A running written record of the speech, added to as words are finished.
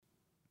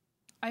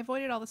I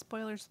avoided all the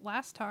spoilers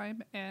last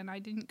time, and I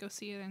didn't go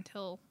see it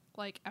until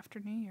like after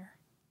New Year.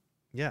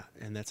 Yeah,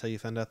 and that's how you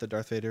found out that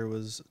Darth Vader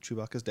was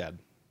Chewbacca's dad.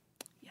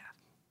 Yeah,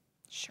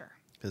 sure.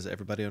 Because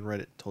everybody on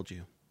Reddit told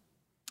you.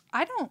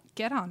 I don't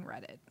get on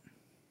Reddit.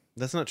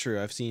 That's not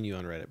true. I've seen you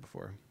on Reddit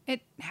before.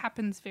 It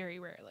happens very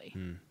rarely.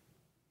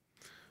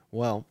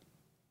 Well,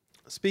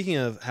 speaking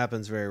of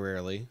happens very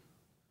rarely,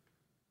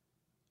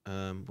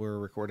 we're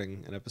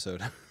recording an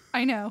episode.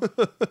 I know.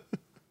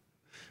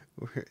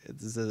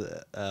 This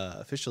is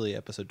officially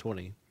episode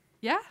 20,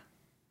 Yeah.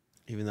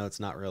 even though it's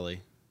not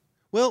really.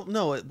 Well,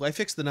 no, I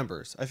fixed the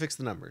numbers.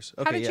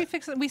 Okay, How did you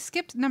fix it? We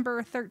skipped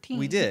number 13.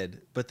 We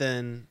did, but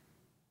the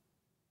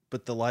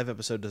live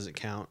episode doesn't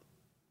count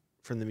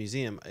from the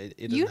museum. It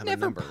doesn't You have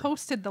never a number.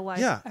 posted the live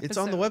episode. It's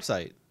on the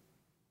website.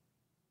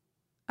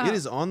 Oh. It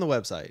is on the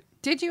website.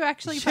 Did you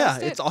actually post Yeah,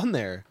 it? it's on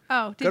there.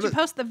 Oh, did you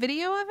post the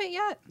video of it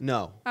yet?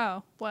 No.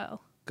 Oh,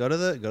 well. Go to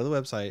the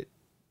website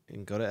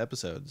and go to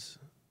episodes.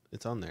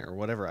 It's on there or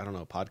whatever. I don't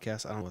know.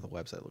 Podcast. I don't know what the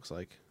website looks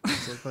like.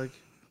 What's it look like?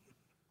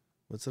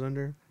 What's it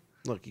under?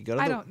 Look, you go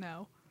to I don't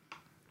know.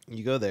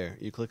 You go there.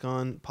 You click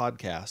on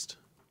podcast.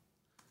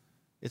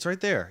 It's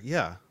right there.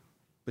 Yeah.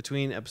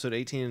 Between episode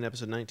 18 and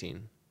episode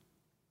 19.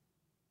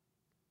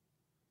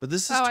 But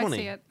this is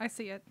 20. I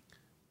see it.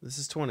 This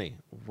is 20.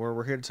 Where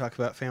we're here to talk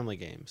about family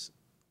games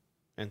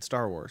and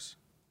Star Wars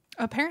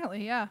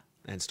Apparently, yeah.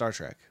 and Star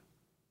Trek.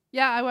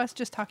 Yeah, I was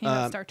just talking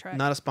about Star Trek.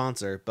 Not a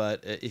sponsor,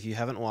 but if you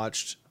haven't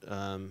watched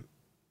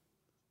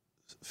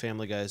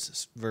Family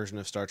Guy's version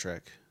of Star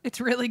Trek, It's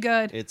really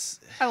good.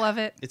 I love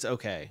it. It's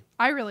okay.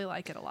 I really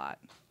like it a lot.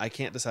 I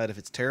can't decide if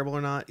it's terrible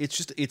or not.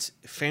 It's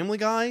Family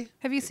Guy.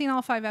 Have you seen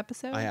all 5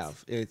 episodes? I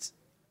have. It's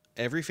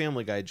every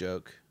Family Guy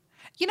joke.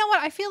 You know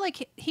what? I feel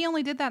like he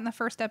only did that in the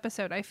first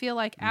episode. I feel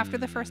like after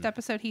the first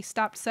episode, he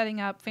stopped setting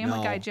up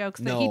Family Guy jokes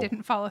that he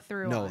didn't follow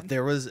through on. No,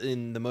 there was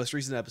in the most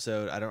recent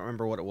episode, I don't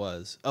remember what it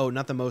was. Oh,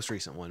 not the most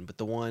recent one, but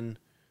the one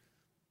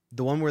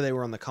where they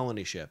were on the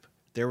colony ship.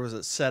 There was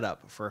a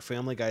setup for a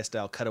Family Guy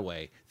style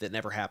cutaway that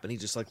never happened. He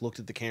just like looked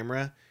at the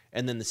camera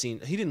and then the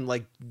scene, he didn't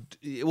like,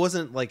 it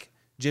wasn't like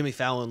Jimmy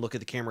Fallon look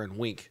at the camera and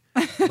wink,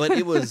 but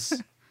it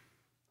was,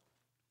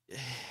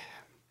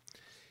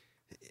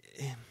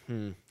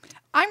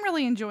 I'm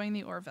really enjoying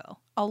the Orville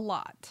a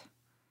lot.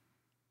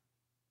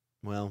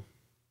 Well,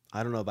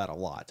 I don't know about a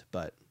lot,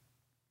 but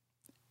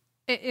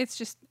it's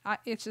just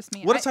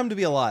me. What a time to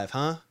be alive,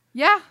 huh?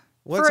 Yeah.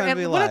 What a time to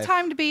be alive. What a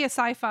time to be a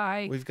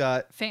sci-fi We've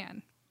got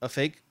fan. a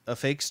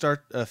fake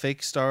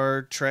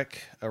Star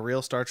Trek, a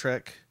real Star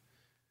Trek,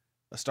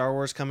 a Star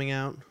Wars coming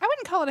out. I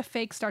wouldn't call it a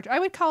fake Star Trek. I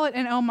would call it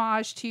an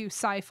homage to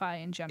sci-fi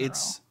in general.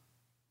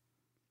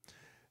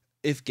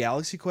 If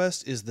Galaxy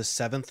Quest is the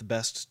 7th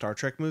best Star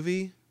Trek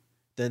movie,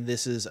 then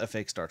this is a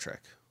fake Star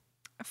Trek.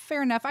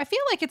 Fair enough. I feel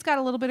like it's got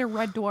a little bit of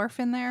Red Dwarf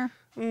in there.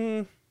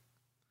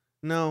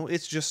 No,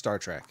 it's just Star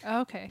Trek.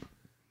 Okay.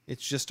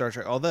 It's just Star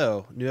Trek.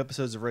 Although new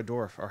episodes of Red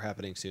Dwarf are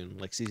happening soon,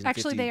 like season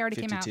 50, they already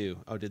 52. Came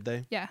out. Oh, did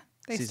they? Yeah,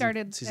 they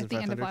started season at the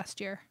end of 500?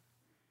 last year.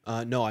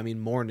 No, I mean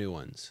more new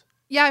ones.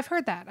 Yeah, I've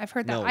heard that.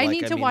 No, I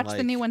need to watch like,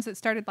 the new ones that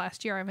started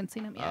last year. I haven't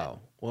seen them yet. Oh,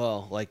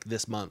 well, like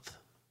this month.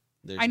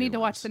 I need to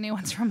watch the new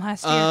ones from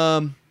last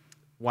year.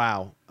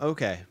 Wow.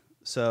 Okay.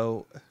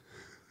 So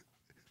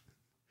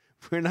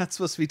we're not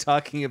supposed to be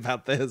talking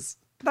about this.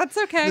 That's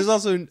okay. There's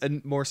also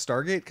more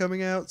Stargate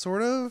coming out,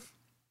 sort of.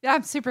 Yeah,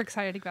 I'm super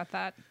excited about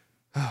that.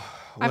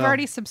 I've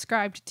already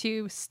subscribed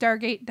to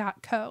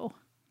Stargate.co.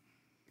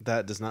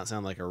 That does not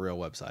sound like a real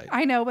website.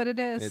 I know, but it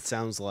is. It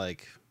sounds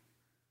like...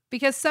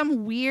 Because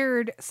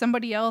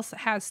somebody else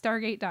has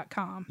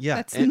Stargate.com. Yeah.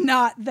 That's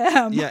not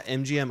them. Yeah,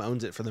 MGM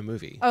owns it for the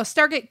movie. Oh,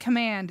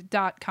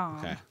 StargateCommand.com.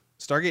 Okay.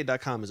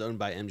 Stargate.com is owned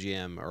by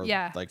MGM or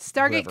like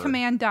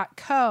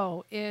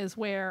StargateCommand.co is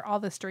where all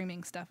the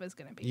streaming stuff is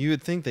going to be. You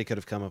would think they could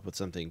have come up with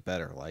something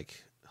better,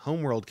 like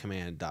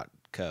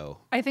HomeworldCommand.co.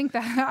 I think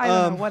that, I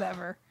don't know,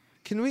 whatever.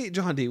 Can we,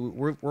 John D,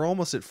 we're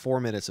almost at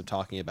 4 minutes of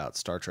talking about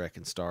Star Trek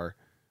and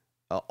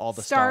all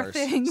the Star stars.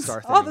 Things.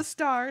 Star All things. the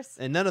stars.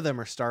 And none of them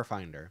are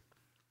Starfinder.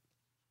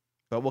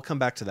 But we'll come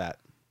back to that.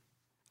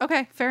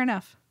 Okay, fair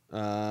enough.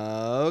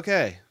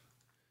 Okay.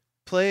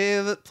 Play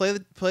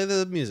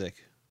the music.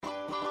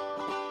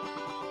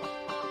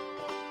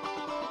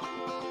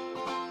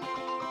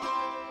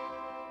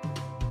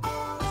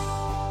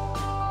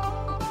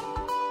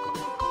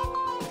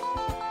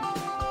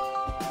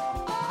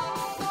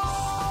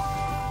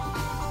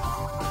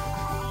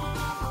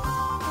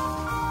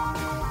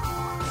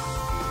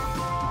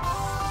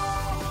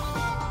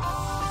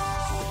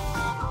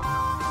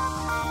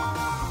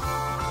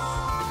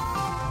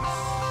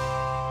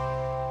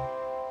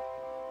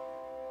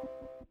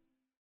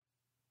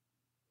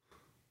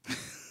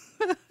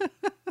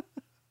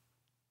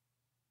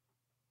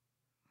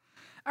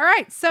 All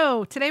right,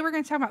 so today we're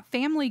going to talk about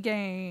family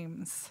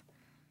games.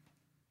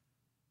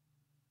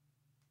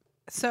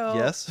 So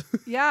Yes.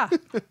 Yeah.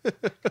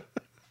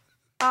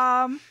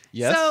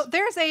 Yes. So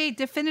there's a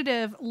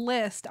definitive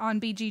list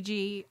on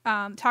BGG,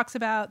 talks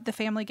about the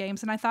family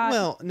games, and I thought,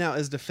 Well, now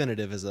as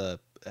definitive as a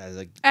as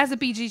a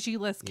BGG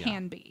list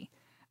can be.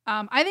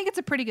 I think it's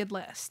a pretty good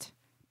list,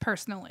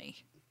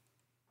 personally.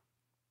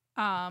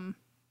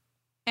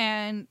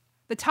 And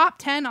the top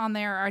 10 on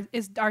there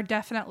are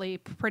definitely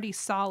pretty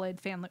solid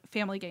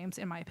family games,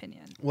 in my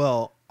opinion.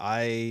 Well,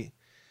 8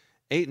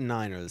 and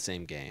 9 are the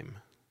same game,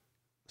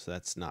 so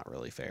that's not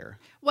really fair.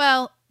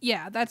 Well,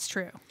 yeah, that's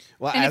true.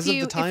 Well, and as if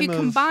you of the time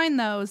combine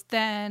those,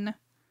 then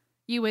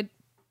you would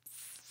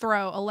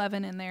throw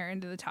 11 in there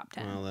into the top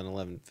 10. Well, then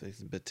 11,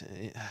 but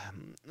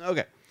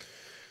okay.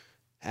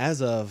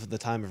 As of the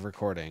time of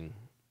recording,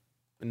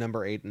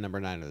 number 8 and number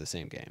 9 are the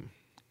same game.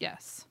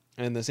 Yes.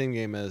 And the same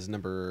game as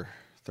number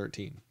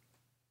 13.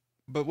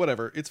 But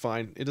whatever, it's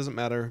fine. It doesn't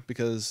matter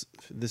because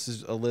this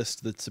is a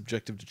list that's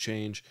subjective to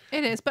change.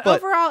 It is, but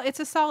overall,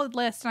 it's a solid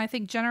list, and I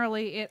think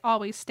generally it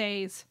always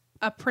stays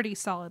a pretty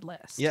solid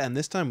list. Yeah, and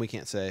this time we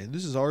can't say,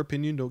 this is our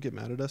opinion, don't get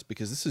mad at us,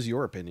 because this is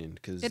your opinion.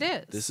 Because it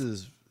is. This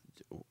is,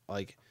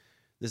 like,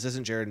 this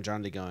isn't Jared and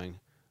John D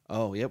going,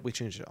 oh, yep, we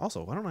changed it.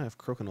 Also, why don't I have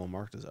Crokinole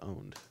marked as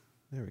owned?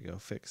 There we go,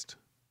 fixed.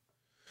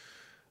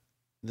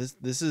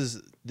 This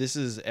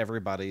is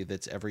everybody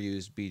that's ever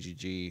used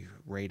BGG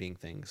rating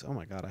things. Oh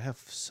my god, I have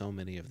so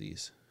many of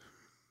these.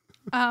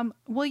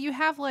 Well, you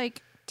have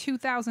like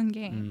 2,000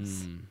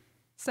 games,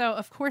 so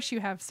of course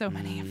you have so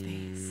many of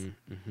these.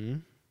 Mm-hmm.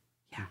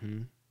 Yeah.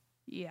 Mm-hmm.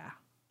 Yeah.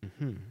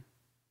 Mm-hmm.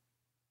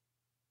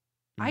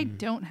 I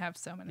don't have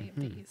so many of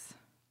these.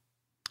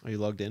 Are you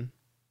logged in?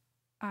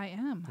 I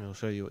am. I'll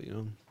show you what you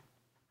own.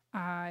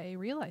 I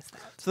realize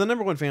that. So the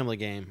number one family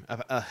game,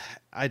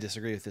 I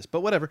disagree with this, but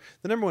whatever.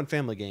 The number one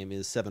family game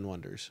is Seven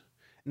Wonders.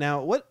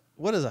 Now, what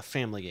is a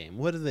family game?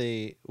 What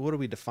do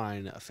we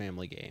define a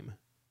family game?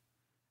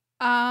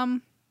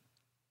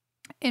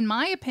 In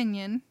my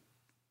opinion,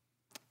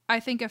 I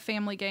think a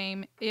family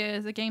game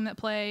is a game that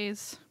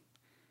plays.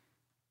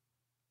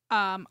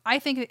 I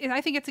think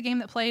it's a game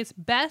that plays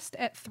best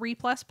at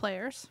 3+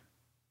 players.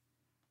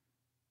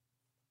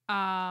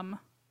 And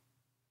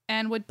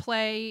would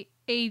play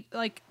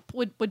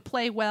would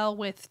play well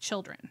with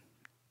children.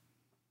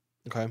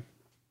 Okay.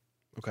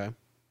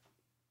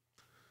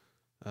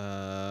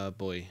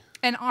 Boy.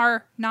 And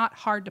are not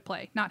hard to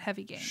play, not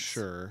heavy games.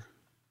 Sure.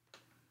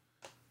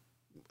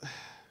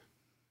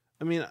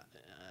 I mean,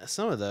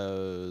 some of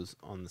those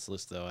on this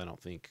list, though, I don't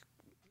think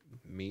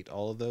meet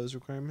all of those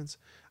requirements.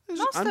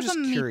 Most of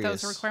them meet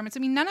those requirements.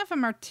 I mean, none of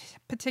them are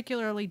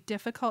particularly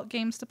difficult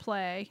games to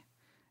play.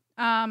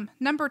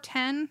 Number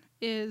 10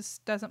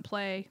 doesn't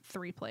play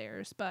 3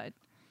 players, but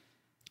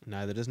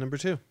neither does number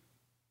 2.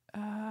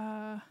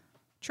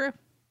 True.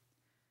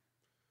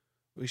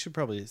 We should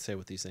probably say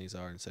what these things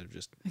are instead of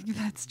just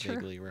That's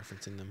vaguely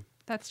referencing them.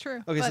 That's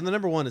true. Okay, so the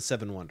number 1 is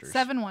Seven Wonders.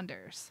 Seven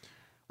Wonders,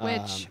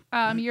 which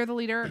you're the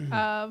leader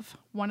of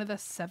one of the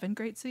 7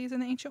 great cities in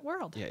the ancient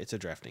world. Yeah, it's a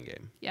drafting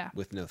game. Yeah.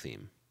 With no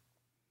theme.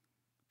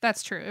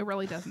 That's true. It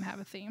really doesn't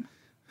have a theme.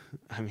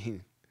 I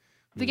mean...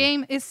 The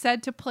game is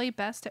said to play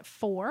best at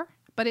 4,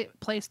 but it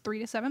plays 3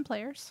 to 7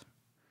 players.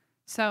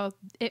 So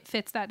it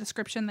fits that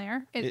description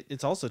there.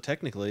 It's also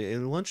technically a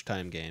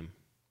lunchtime game.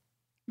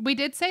 We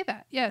did say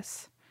that,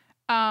 yes.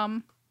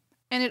 And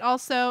it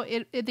also,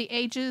 the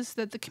ages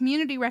that the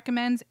community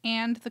recommends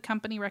and the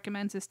company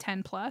recommends is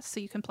 10+, so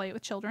you can play it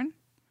with children.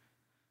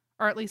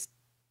 Or at least,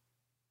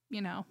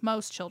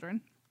 most children.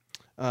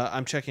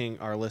 I'm checking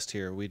our list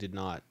here. We did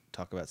not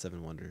talk about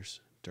Seven Wonders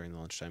during the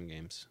lunchtime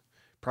games.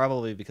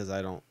 Probably because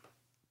I don't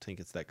think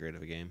it's that great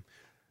of a game.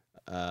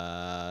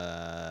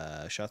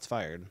 Shots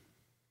fired.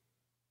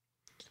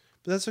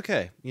 But that's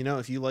okay.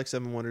 If you like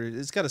Seven Wonders,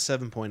 it's got a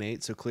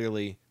 7.8, so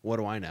clearly, what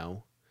do I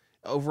know?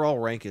 Overall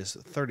rank is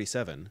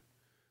 37.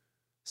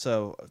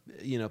 So,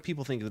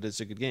 people think that it's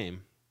a good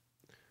game.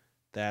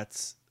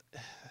 That's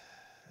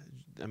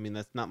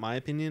not my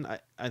opinion.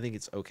 I think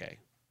it's okay.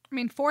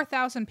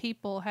 4,000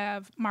 people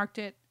have marked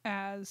it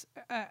as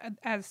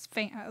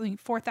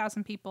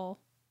 4,000 people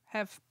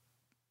have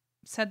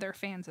said they're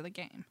fans of the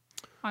game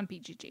on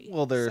BGG.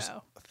 Well, there's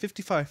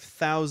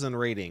 55,000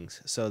 ratings,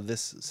 so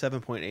this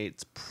 7.8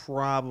 is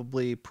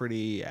probably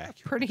pretty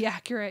accurate. Pretty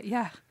accurate,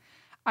 yeah.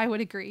 I would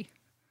agree.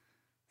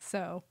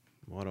 So.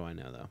 What do I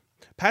know, though?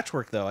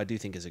 Patchwork, though, I do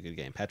think is a good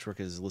game. Patchwork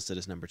is listed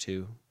as number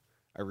 2.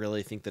 I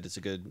really think that it's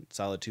a good,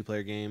 solid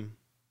 2-player game.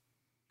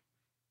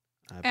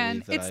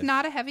 And it's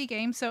not a heavy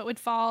game, so it would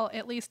fall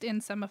at least in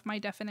some of my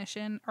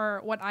definition,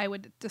 or what I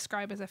would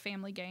describe as a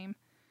family game.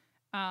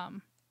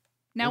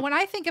 Now, when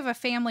I think of a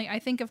family, I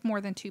think of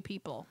more than 2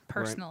 people,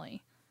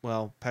 personally. Right.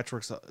 Well,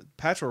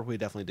 Patchwork we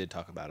definitely did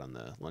talk about on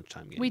the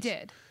lunchtime games. We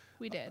did.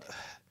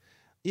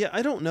 Yeah,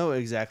 I don't know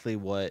exactly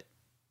what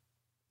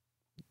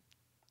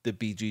the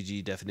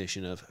BGG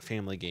definition of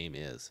family game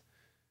is.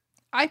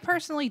 I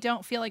personally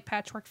don't feel like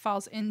Patchwork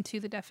falls into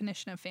the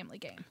definition of family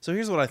game. So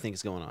here's what I think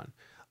is going on.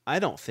 I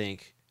don't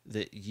think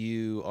that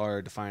you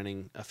are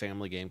defining a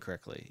family game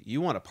correctly.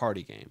 You want a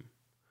party game.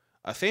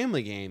 A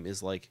family game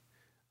is like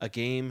a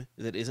game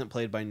that isn't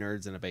played by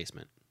nerds in a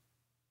basement.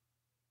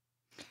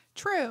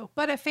 True,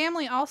 but a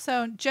family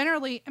also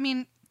generally,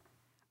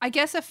 I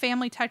guess a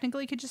family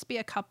technically could just be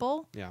a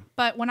couple. Yeah.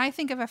 But when I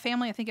think of a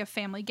family, I think of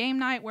family game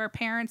night where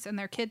parents and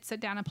their kids sit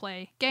down and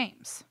play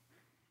games.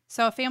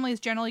 So a family is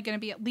generally going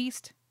to be at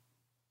least,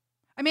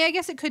 I mean, I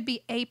guess it could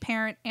be a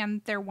parent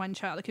and their one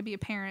child. It could be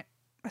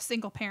a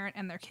single parent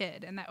and their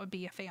kid, and that would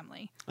be a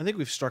family. I think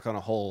we've struck on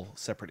a whole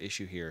separate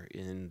issue here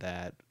in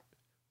that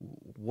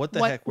what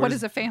the heck? What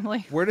is a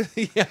family? Where do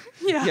Yeah.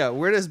 yeah?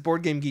 Where does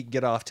Board Game Geek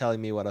get off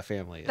telling me what a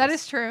family is? That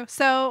is true.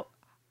 So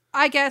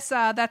I guess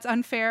that's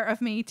unfair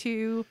of me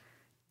to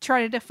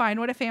try to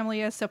define what a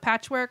family is. So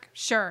Patchwork,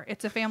 sure,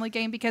 it's a family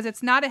game because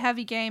it's not a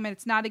heavy game and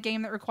it's not a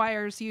game that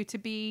requires you to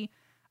be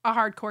a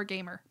hardcore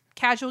gamer.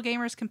 Casual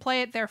gamers can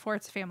play it, therefore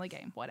it's a family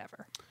game.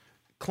 Whatever.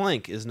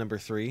 Clank is number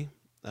 3.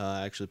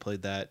 I actually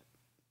played that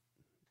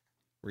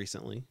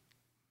recently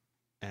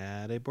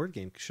at a board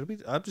game.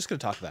 I'm just going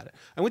to talk about it.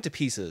 I went to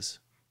Pieces,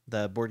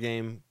 the board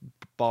game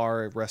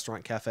bar,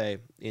 restaurant, cafe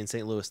in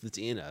St. Louis that's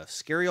in a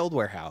scary old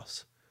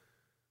warehouse,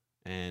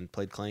 and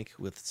played Clank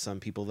with some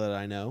people that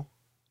I know.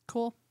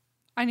 Cool.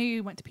 I knew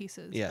you went to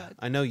Pieces. Yeah, but...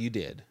 I know you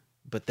did,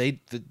 but these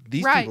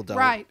people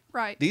don't.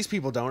 Right. These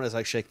people don't. As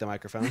I shake the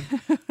microphone.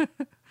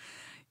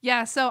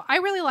 Yeah, so I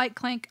really like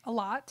Clank a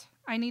lot.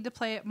 I need to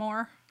play it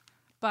more,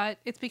 but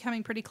it's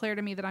becoming pretty clear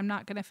to me that I'm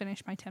not going to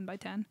finish my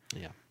 10x10.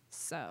 Yeah.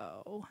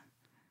 So,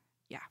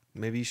 yeah.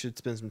 Maybe you should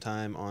spend some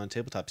time on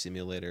Tabletop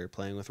Simulator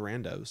playing with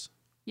randos.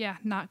 Yeah,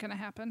 not going to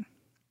happen.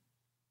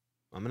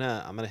 I'm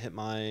gonna hit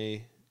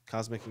my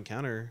Cosmic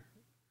Encounter.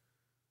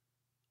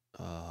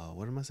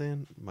 What am I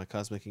saying? My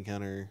Cosmic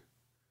Encounter.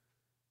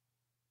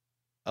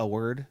 A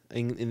word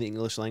in the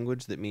English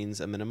language that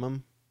means a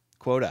minimum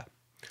quota.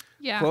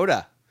 Yeah.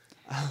 Quota.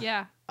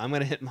 Yeah. I'm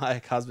gonna hit my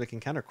Cosmic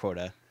Encounter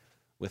quota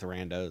with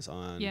randos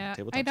on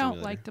Tabletop I don't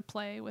Simulator. like to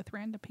play with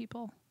random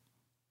people.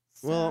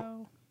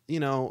 So.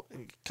 Well,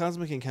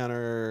 Cosmic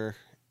Encounter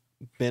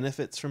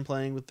benefits from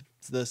playing with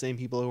the same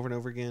people over and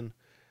over again,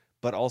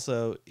 but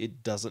also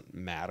it doesn't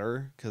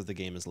matter because the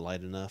game is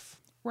light enough.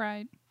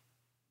 Right.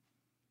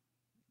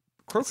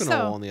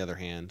 Crokinole, on the other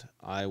hand,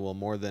 I will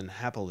more than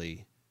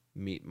happily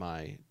meet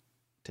my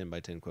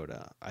 10x10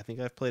 quota. I think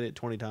I've played it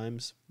 20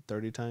 times,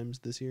 30 times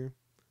this year.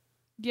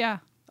 Yeah.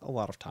 A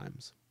lot of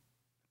times.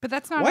 But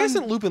that's not. Why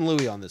isn't Loopin'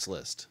 Louie on this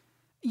list?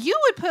 You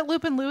would put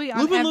Loopin' Louie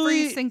on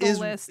every single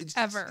list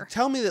ever.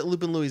 Tell me that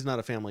Loopin' Louie is not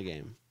a family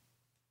game.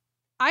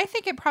 I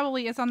think it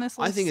probably is on this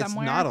list. I think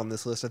somewhere. it's not on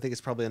this list. I think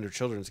it's probably under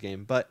children's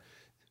game. But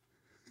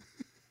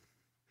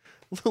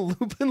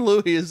Loopin'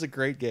 Louie is a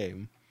great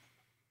game.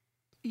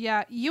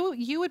 Yeah,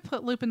 you would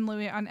put Loopin'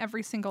 Louie on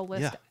every single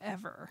list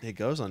ever. It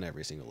goes on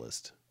every single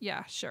list.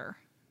 Yeah, sure.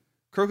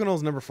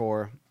 Crokinole's number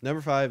 4.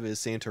 Number 5 is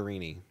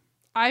Santorini.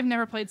 I've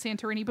never played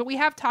Santorini, but we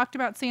have talked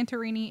about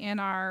Santorini in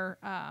our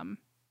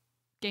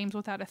Games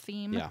Without a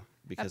Theme. Yeah,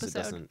 because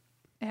episode.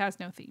 It has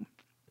no theme.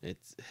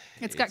 It's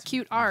got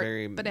cute art,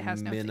 but it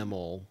has no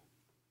minimal. theme.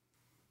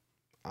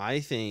 I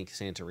think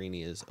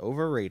Santorini is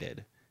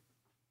overrated.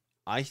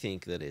 I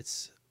think that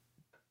it's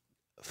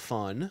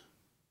fun,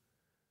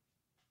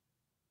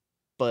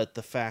 but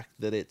the fact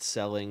that it's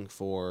selling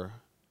for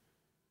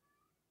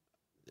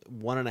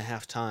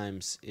 1.5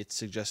 times its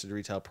suggested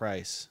retail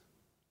price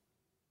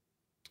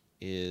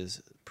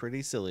is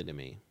pretty silly to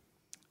me.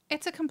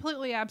 It's a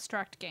completely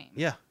abstract game.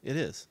 Yeah, it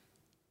is.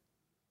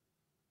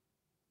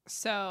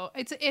 So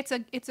it's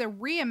a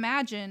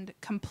reimagined,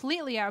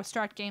 completely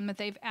abstract game that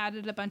they've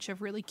added a bunch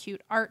of really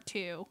cute art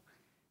to,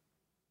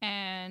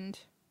 and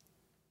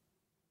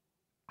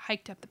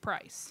hiked up the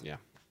price. Yeah.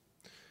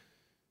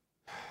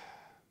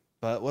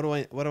 But what do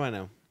I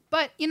know?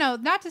 But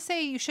not to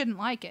say you shouldn't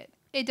like it.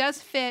 It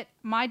does fit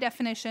my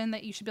definition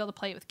that you should be able to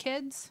play it with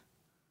kids.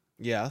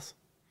 Yes.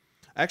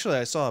 Actually,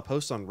 I saw a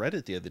post on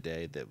Reddit the other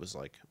day that was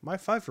like, my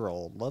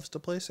 5-year-old loves to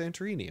play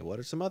Santorini. What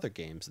are some other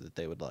games that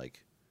they would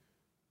like?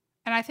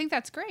 And I think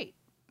that's great.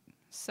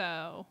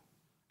 So,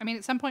 I mean,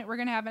 at some point we're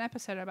going to have an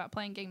episode about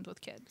playing games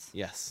with kids.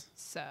 Yes.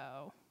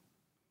 So.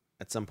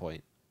 At some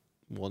point,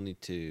 we'll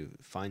need to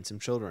find some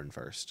children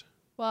first.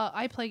 Well,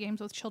 I play games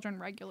with children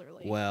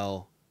regularly.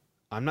 Well,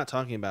 I'm not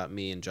talking about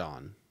me and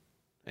John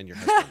and your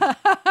husband.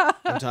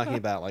 I'm talking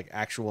about like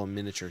actual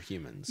miniature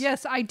humans.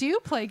 Yes, I do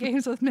play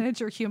games with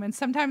miniature humans.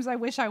 Sometimes I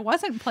wish I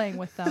wasn't playing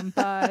with them,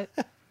 but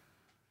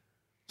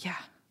yeah.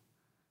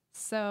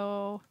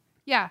 So,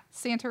 yeah,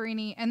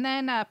 Santorini. And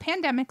then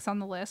Pandemic's on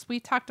the list. We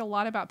talked a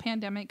lot about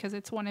Pandemic because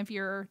it's one of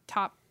your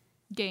top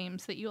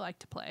games that you like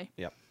to play.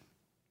 Yep.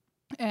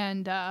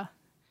 And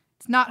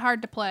it's not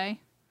hard to play.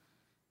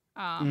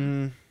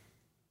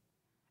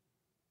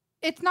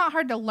 It's not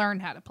hard to learn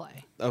how to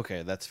play.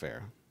 Okay, that's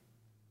fair.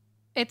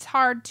 It's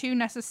hard to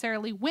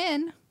necessarily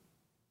win.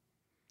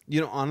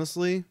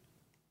 Honestly,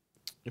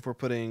 if we're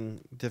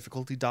putting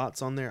difficulty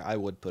dots on there, I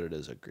would put it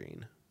as a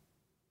green.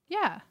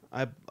 Yeah.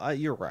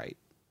 You're right.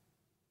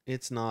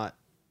 It's not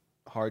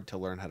hard to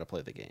learn how to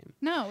play the game.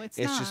 No, it's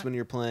not. It's just when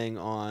you're playing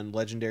on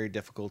legendary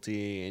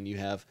difficulty and you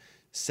have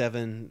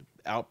 7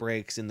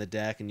 outbreaks in the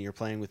deck and you're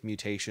playing with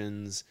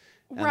mutations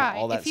and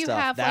all that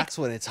stuff. That's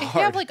when it's hard. If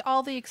you have like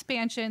all the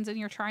expansions and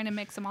you're trying to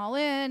mix them all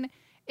in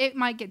it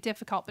might get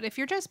difficult. But if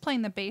you're just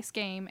playing the base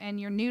game and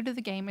you're new to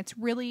the game, it's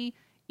really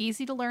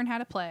easy to learn how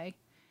to play.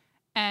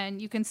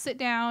 And you can sit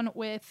down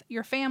with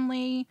your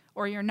family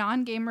or your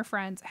non-gamer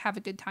friends, have a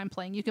good time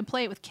playing. You can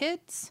play it with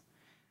kids,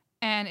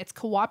 and it's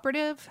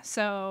cooperative,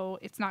 so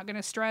it's not going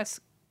to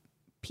stress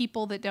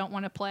people that don't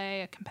want to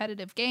play a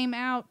competitive game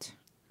out.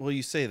 Well,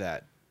 you say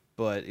that,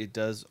 but it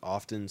does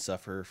often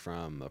suffer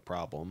from a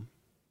problem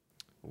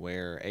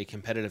where a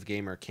competitive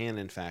gamer can,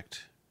 in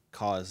fact,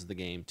 cause the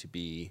game to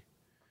be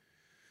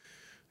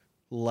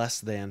less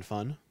than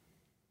fun.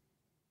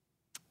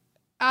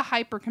 A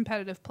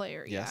hyper-competitive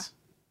player, Yes. yeah.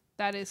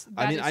 That is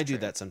I do true.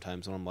 that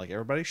sometimes when I'm like,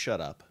 everybody shut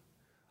up.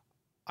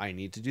 I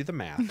need to do the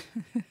math.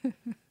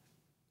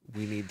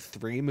 We need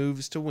 3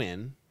 moves to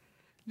win.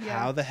 Yeah.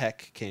 How the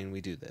heck can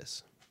we do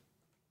this?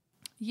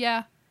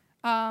 Yeah.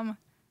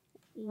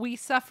 We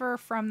suffer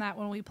from that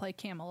when we play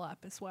Camel Up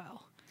as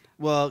well.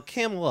 Well,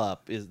 Camel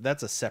Up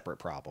that's a separate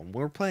problem.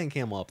 When we're playing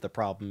Camel Up, the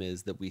problem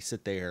is that we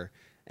sit there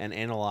and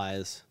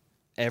analyze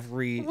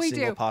every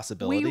single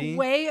possibility. We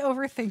way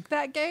overthink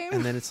that game.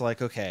 And then it's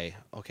like, okay,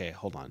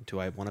 hold on. Do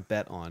I want to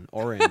bet on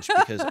orange?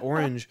 Because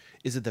orange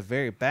is at the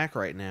very back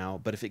right now,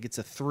 but if it gets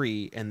a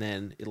 3 and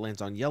then it lands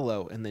on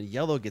yellow, and then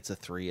yellow gets a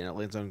 3 and it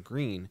lands on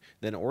green,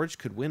 then orange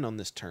could win on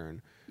this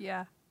turn.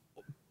 Yeah.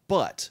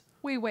 But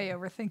we way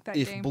overthink that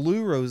if game.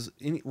 blue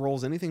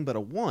rolls anything but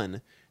a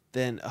 1,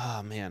 then,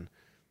 oh man.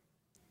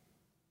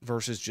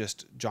 Versus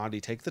just, Johnny,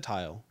 take the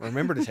tile.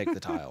 Remember to take the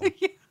tile.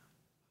 Yeah.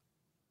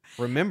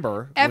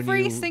 Remember,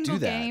 every when you single do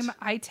that,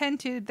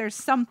 game, there's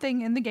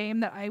something in the game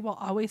that I will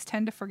always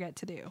tend to forget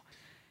to do.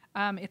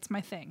 It's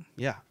my thing.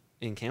 Yeah.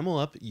 In Camel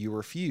Up, you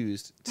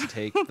refused to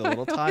take the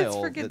little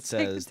tile that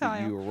says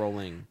that you were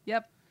rolling.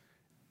 Yep.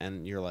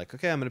 And you're like,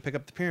 okay, I'm going to pick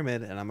up the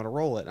pyramid and I'm going to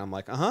roll it. And I'm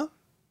like, uh-huh.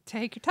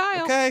 Take your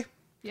tile. Okay.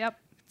 Yep.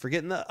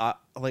 Forgetting the,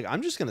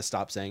 I'm just going to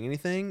stop saying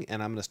anything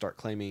and I'm going to start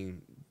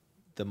claiming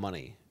the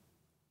money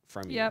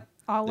from you. Yep.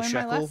 I'll the learn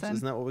shekels, my lesson.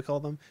 Isn't that what we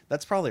call them?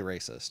 That's probably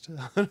racist.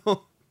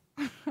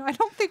 I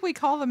don't think we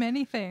call them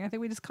anything. I think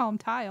we just call them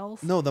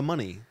tiles. No, the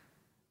money.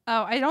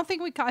 Oh, I don't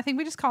think I think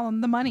we just call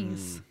them the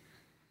monies.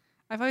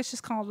 I've always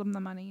just called them the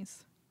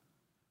monies.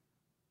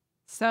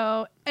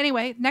 So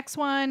anyway, next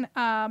one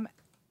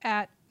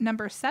at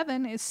number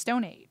 7 is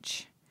Stone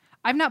Age.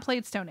 I've not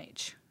played Stone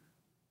Age.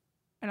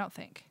 I don't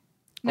think.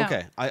 No.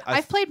 Okay.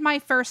 I've played my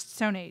first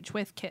Stone Age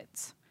with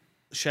kids.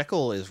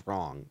 Shekel is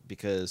wrong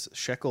because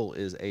shekel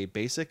is a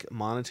basic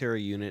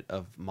monetary unit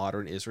of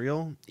modern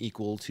Israel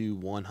equal to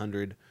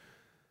 100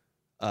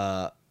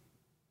 agorots,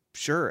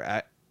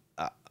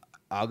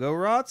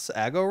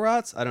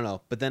 I don't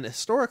know. But then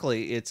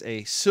historically it's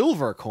a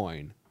silver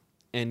coin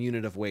and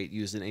unit of weight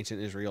used in ancient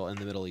Israel and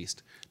the Middle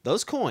East.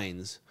 Those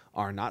coins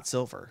are not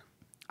silver.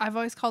 I've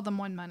always called them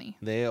one money.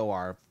 They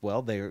are,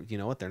 well, they're, you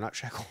know what? They're not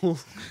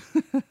shekels.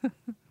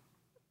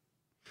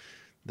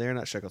 They're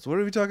not shekels. What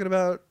are we talking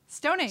about?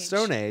 Stone Age.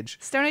 Stone Age.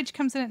 Stone Age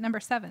comes in at number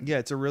 7. Yeah,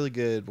 it's a really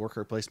good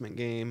worker placement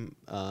game.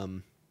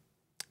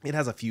 It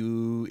has a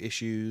few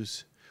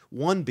issues.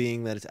 One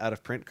being that it's out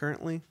of print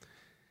currently.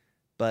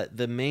 But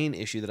the main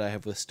issue that I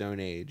have with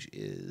Stone Age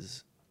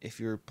is if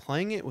you're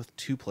playing it with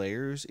 2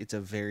 players, it's a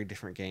very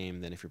different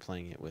game than if you're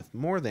playing it with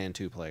more than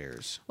 2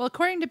 players. Well,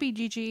 according to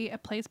BGG,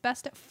 it plays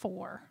best at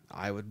 4.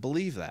 I would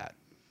believe that.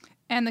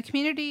 And the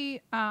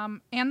community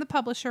and the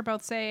publisher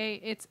both say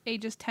it's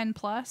ages 10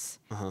 plus.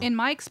 Uh-huh. In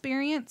my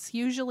experience,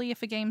 usually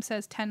if a game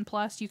says 10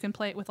 plus, you can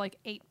play it with like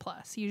 8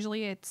 plus.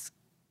 Usually it's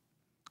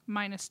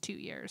minus 2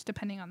 years,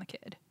 depending on the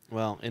kid.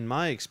 Well, in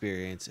my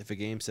experience, if a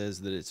game says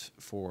that it's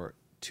for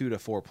 2 to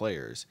 4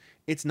 players,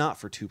 it's not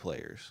for 2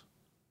 players.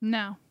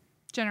 No,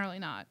 generally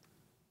not.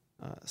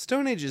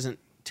 Stone Age isn't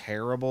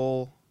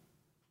terrible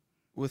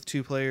with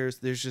 2 players.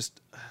 There's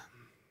just...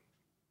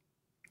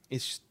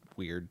 it's just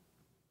weird.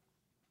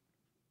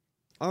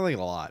 I like it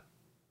a lot.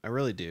 I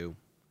really do.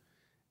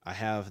 I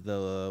have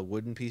the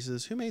wooden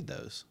pieces. Who made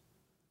those?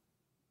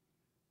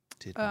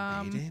 Did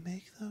Mayday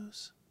make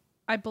those?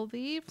 I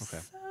believe Okay.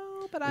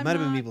 so, but It might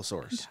have been Meeple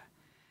Source.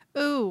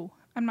 Ooh,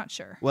 I'm not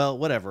sure. Well,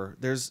 whatever.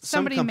 There's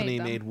Somebody some company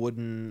made them. made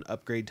wooden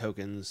upgrade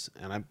tokens,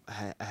 and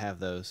I have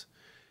those.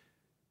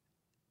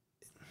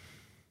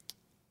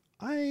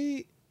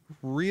 I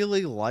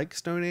really like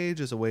Stone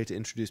Age as a way to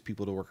introduce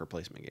people to worker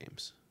placement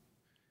games.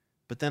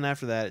 But then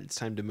after that, it's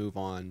time to move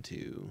on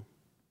to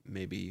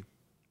maybe...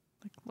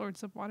 Like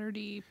Lords of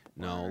Waterdeep.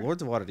 No, or-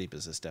 Lords of Waterdeep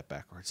is a step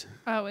backwards.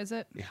 Oh, is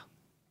it? Yeah.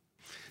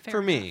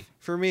 Fair enough.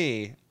 For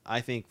me, I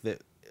think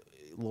that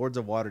Lords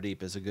of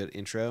Waterdeep is a good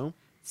intro.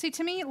 See,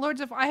 to me,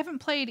 I haven't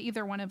played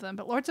either one of them,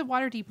 but Lords of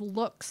Waterdeep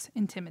looks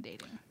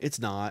intimidating. It's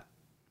not.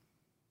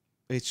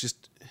 It's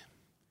just...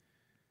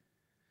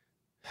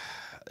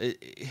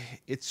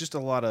 It's just a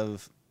lot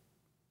of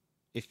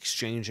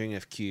exchanging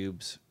of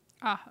cubes.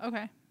 Ah,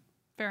 okay.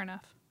 Fair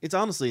enough. It's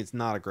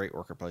not a great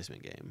worker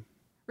placement game.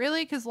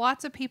 Really? Because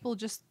lots of people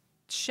just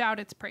shout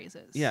its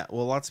praises. Yeah,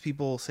 well, lots of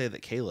people say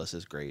that Kalis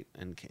is great,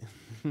 and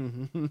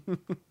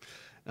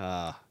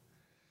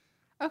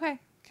Okay.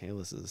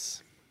 Kalis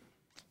is...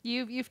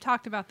 You've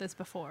talked about this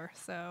before,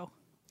 so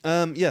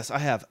Yes, I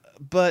have,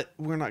 but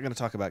we're not going to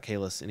talk about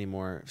Kalis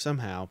anymore.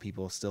 Somehow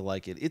people still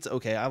like it. It's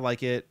okay. I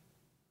like it.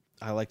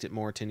 I liked it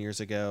more 10 years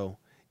ago.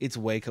 It's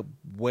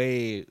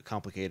way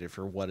complicated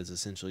for what is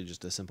essentially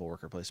just a simple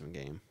worker placement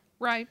game.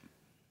 Right.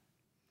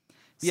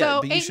 Yeah,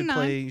 So but 8 and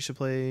 9. you should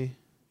play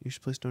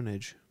Stone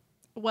Age.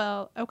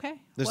 Well, okay.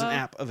 There's an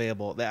app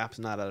available. The app's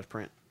not out of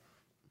print.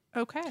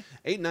 Okay.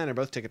 8 and 9 are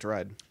both Ticket to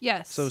Ride.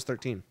 Yes. So is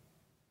 13.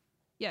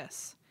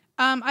 Yes.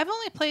 I've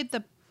only played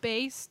the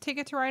base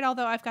Ticket to Ride,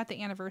 although I've got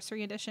the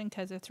anniversary edition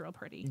because it's real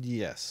pretty.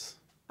 Yes.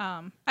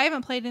 I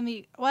haven't played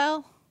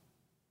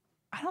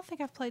I don't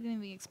think I've played any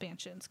of the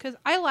expansions because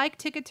I like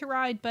Ticket to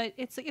Ride, but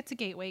it's a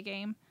gateway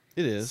game.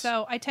 It is.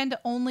 So I tend to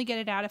only get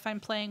it out if I'm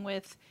playing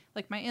with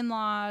like my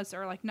in-laws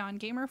or like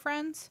non-gamer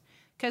friends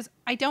because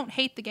I don't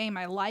hate the game.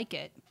 I like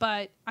it,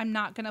 but I'm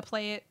not going to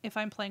play it if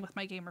I'm playing with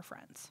my gamer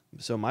friends.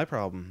 So my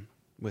problem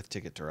with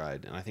Ticket to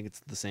Ride, and I think it's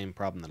the same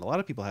problem that a lot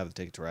of people have with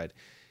Ticket to Ride,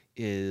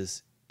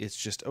 is it's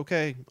just,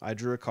 okay, I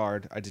drew a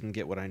card. I didn't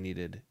get what I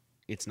needed.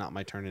 It's not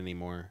my turn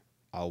anymore.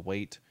 I'll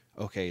wait.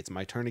 Okay, it's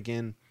my turn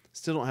again.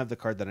 Still don't have the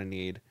card that I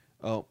need.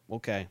 Oh,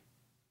 okay.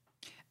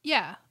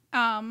 Yeah.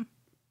 I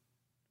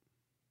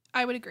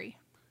would agree.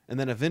 And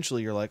then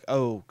eventually you're like,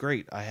 oh,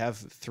 great. I have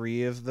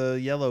 3 of the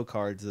yellow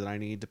cards that I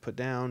need to put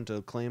down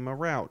to claim a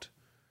route.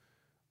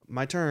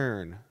 My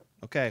turn.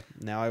 Okay,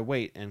 now I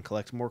wait and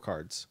collect more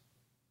cards.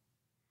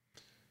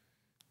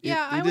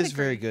 Yeah, it is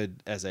very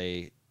good as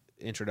a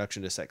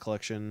introduction to set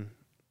collection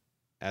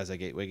as a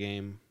gateway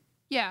game.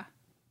 Yeah.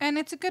 And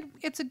it's a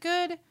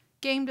good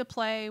game to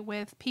play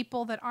with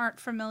people that aren't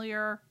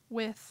familiar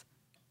with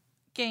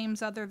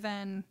games other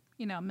than,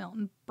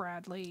 Milton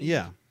Bradley.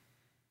 Yeah.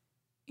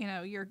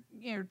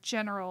 Your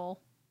general,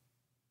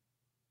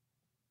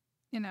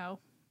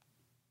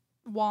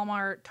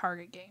 Walmart,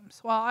 Target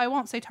games. Well, I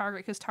won't say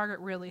Target because Target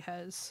really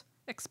has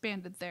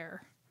expanded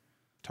their.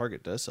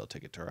 Target does sell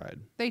Ticket to Ride.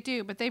 They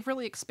do, but they've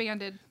really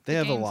expanded. They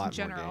have a games lot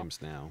in more general. games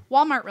now.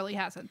 Walmart really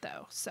hasn't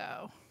though,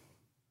 so.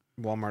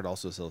 Walmart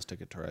also sells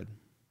Ticket to Ride.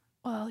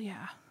 Well,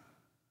 yeah,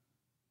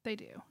 they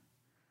do.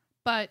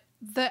 But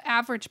the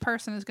average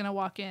person is going to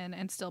walk in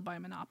and still buy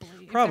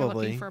Monopoly if they're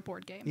looking for a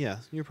board game. Yeah,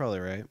 you're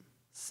probably right.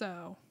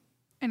 So,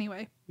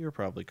 anyway. You're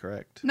probably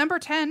correct. Number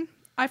 10,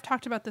 I've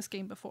talked about this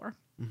game before.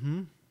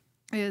 Mm-hmm.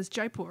 Is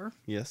Jaipur.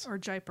 Yes. Or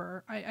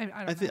Jaipur. I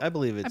don't know. I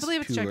believe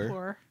it's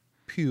Jaipur.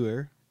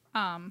 Pure.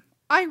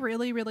 I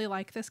really, really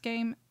like this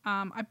game.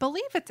 I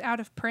believe it's out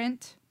of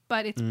print,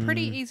 but it's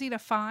pretty easy to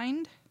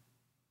find.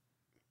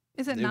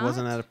 Is it not? It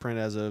wasn't out of print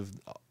as of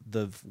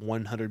the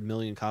 100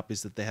 million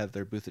copies that they had at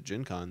their booth at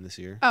Gen Con this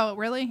year. Oh,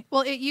 really?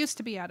 Well, it used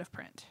to be out of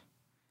print.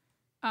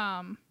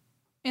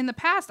 In the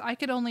past, I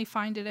could only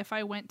find it if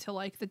I went to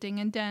like the Ding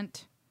and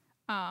Dent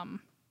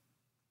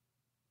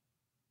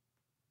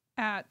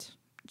at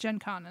Gen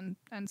Con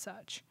and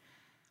such.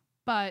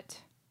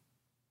 But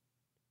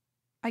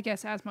I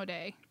guess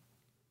Asmodee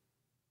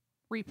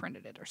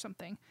reprinted it or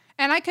something.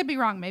 And I could be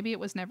wrong. Maybe it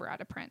was never out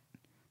of print.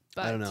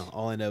 But, I don't know.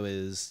 All I know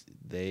is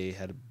they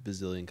had a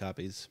bazillion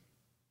copies.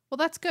 Well,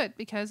 that's good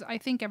because I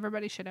think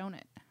everybody should own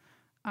it.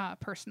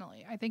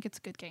 Personally, I think it's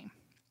a good game.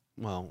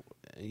 Well,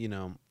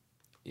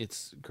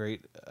 it's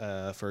great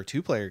for a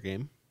 2-player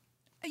game.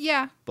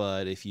 Yeah.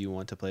 But if you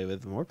want to play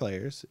with more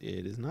players,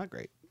 it is not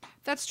great.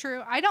 That's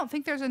true. I don't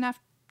think there's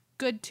enough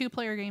good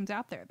 2-player games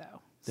out there,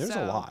 though. There's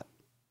a lot.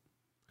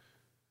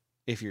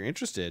 If you're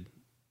interested,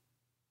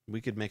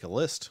 we could make a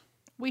list.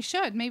 We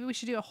should. Maybe we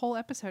should do a whole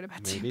episode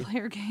about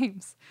 2-player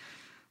games.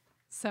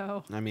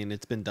 So. I mean,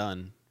 it's been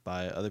done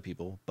by other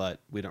people,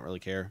 but we don't really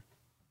care.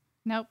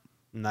 Nope.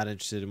 I'm not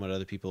interested in what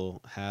other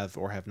people have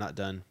or have not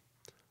done.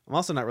 I'm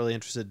also not really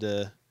interested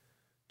to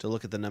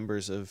look at the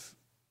numbers of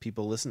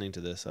people listening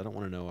to this. I don't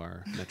want to know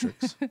our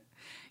metrics.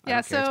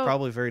 Yeah, so it's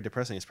probably very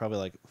depressing. It's probably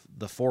like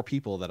the 4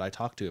 people that I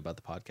talk to about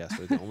the podcast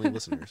are the only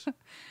listeners.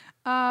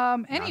 Anyway,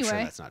 I'm sure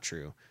that's not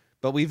true.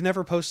 But we've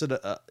never posted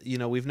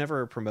we've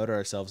never promoted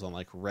ourselves on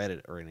like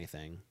Reddit or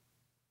anything.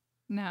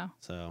 No.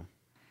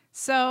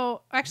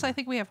 So actually, I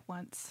think we have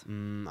once.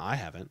 I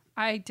haven't.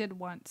 I did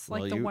once,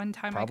 Well, like the one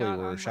time I got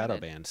probably were on shadow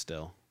Reddit. banned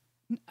still.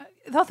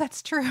 Oh,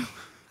 that's true.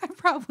 I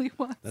probably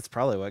was. That's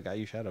probably what got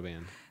you shadow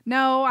banned.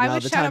 No, I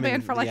was shadow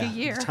banned for like a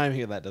year. The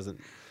timing of that doesn't.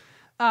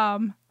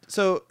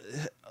 So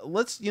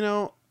let's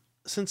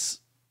since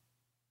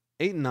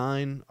 8 and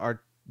 9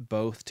 are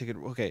both ticket.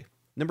 Okay,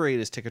 number 8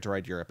 is Ticket to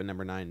Ride Europe, and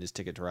number 9 is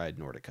Ticket to Ride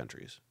Nordic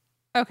countries.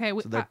 Okay,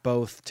 so they're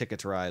both Ticket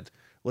to Ride.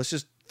 Let's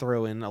just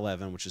throw in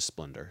 11, which is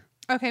Splendor.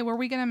 Okay, were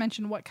we going to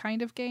mention what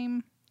kind of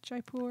game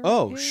Jaipur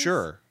is?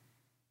 Sure.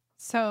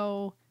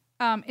 So,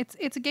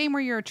 it's a game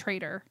where you're a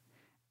trader.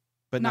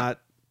 But not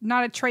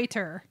a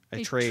traitor.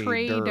 A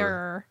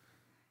trader.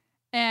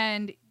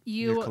 And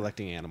you're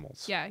collecting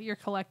animals. Yeah, you're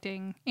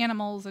collecting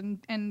animals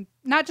and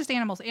not just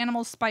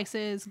animals,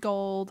 spices,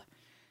 gold.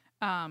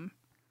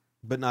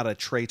 But not a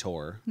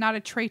traitor. Not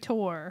a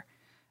traitor.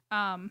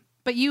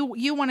 But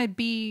you want to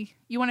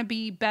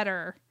be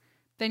better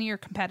than your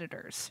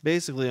competitors.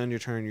 Basically, on your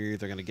turn, you're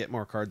either going to get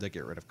more cards or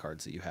get rid of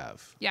cards that you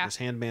have. Yeah. There's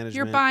hand management.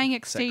 You're buying,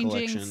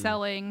 exchanging,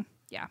 selling.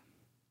 Yeah.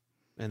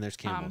 And there's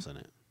camels in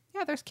it.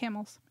 Yeah, there's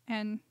camels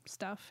and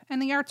stuff,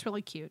 and the art's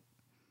really cute.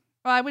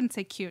 Well, I wouldn't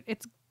say cute.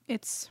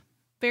 It's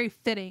very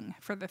fitting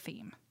for the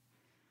theme.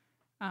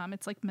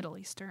 It's like Middle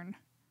Eastern,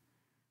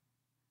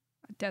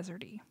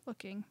 deserty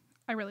looking.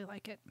 I really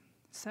like it.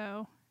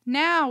 So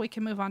now we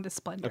can move on to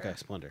Splendor. Okay,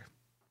 Splendor.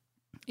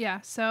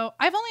 Yeah, so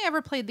I've only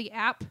ever played the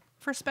app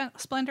for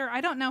Splendor. I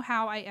don't know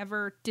how I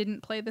ever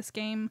didn't play this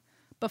game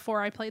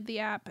before I played the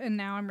app, and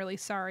now I'm really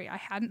sorry I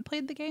hadn't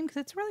played the game because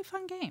it's a really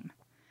fun game.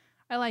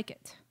 I like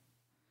it.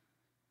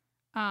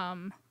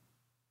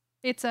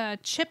 It's a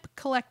chip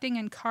collecting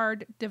and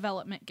card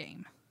development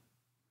game.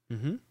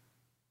 Mm-hmm.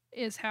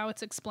 Is how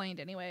it's explained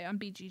anyway on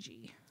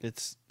BGG.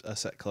 It's a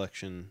set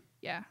collection.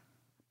 Yeah,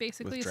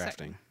 basically with a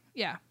drafting.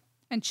 Yeah,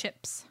 and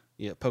chips.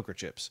 Yeah, poker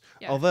chips.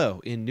 Yeah.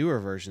 Although in newer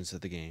versions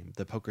of the game,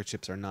 the poker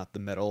chips are not the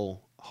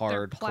metal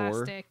hard core.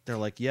 plastic. They're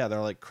like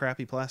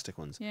crappy plastic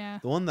ones. Yeah,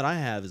 The one that I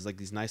have is like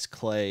these nice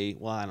clay.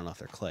 Well, I don't know if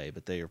they're clay,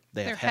 but they're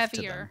have heft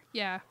to them. heavier.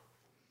 Yeah.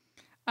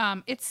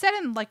 It's set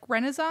in like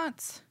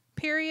Renaissance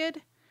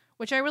period,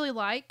 which I really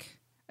like.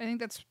 I think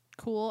that's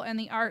cool, and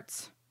the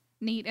art's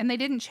neat. And they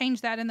didn't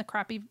change that in the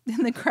crappy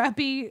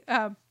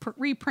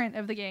reprint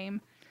of the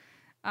game.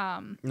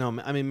 No,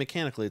 I mean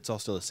mechanically, it's all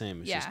still the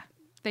same. It's Yeah, just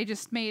they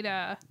just made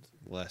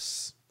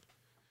less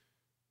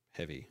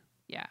heavy.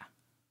 yeah.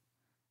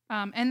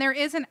 And there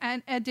is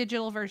a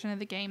digital version of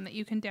the game that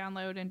you can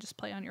download and just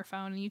play on your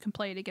phone, and you can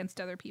play it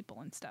against other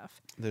people and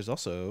stuff. There's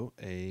also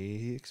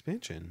a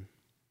expansion.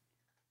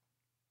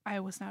 I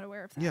was not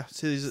aware of that. Yeah,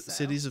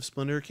 Cities of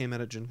Splendor came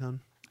out at Gen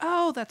Con.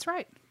 Oh, that's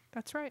right.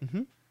 That's right.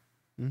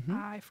 Mm-hmm. Mm-hmm.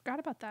 I forgot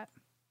about that.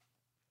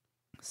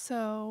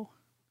 So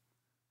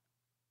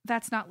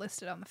that's not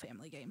listed on the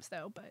family games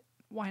though, but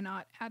why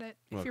not add it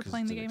if you're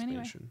playing the game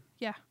anyway?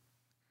 Yeah.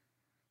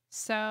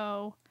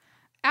 So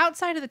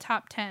outside of the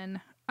top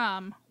 10,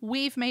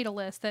 we've made a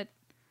list that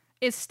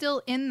is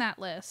still in that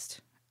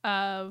list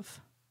of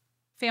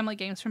family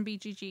games from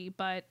BGG,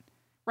 but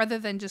rather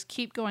than just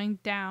keep going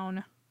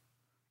down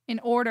in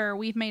order,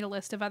 we've made a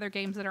list of other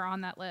games that are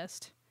on that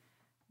list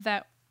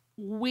that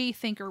we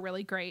think are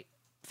really great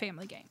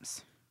family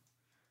games.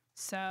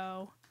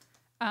 So,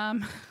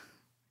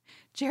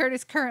 Jared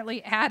is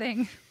currently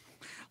adding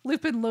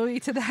Lupin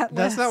Louis to that list.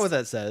 That's not what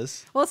that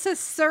says. Well, it says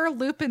Sir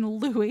Lupin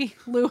Louis.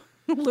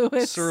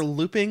 Lewis. Sir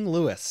Looping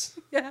Lewis.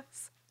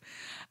 Yes.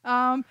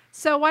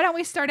 So why don't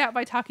we start out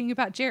by talking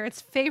about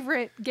Jared's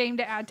favorite game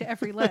to add to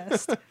every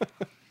list?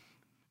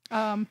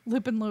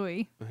 Lupin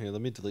Louis. Okay,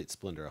 let me delete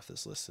Splendor off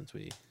this list since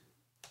we...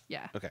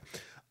 Yeah. Okay.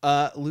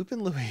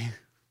 Lupin Louis.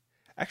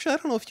 Actually, I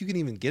don't know if you can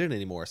even get it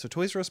anymore. So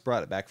Toys R Us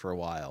brought it back for a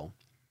while.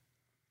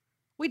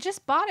 We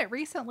just bought it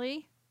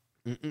recently.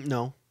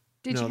 No.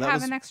 Did No, you that have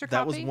was- an extra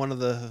That copy? was one of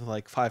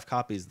the 5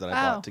 copies that I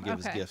bought to give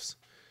as okay. gifts.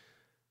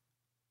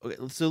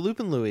 Okay, so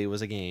Lupin Louis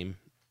was a game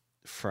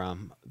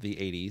from the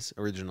 80s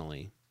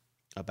originally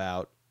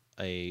about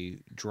a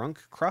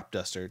drunk crop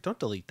duster. Don't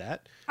delete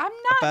that. I'm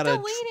not About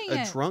deleting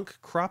a it. drunk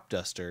crop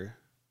duster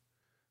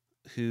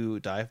who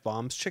dive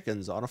bombs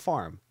chickens on a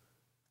farm.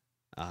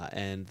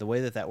 And the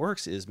way that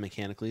works is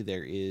mechanically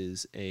there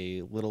is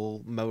a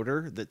little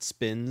motor that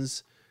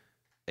spins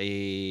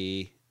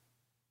it's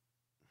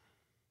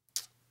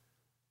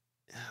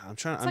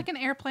like an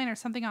airplane or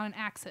something on an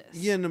axis.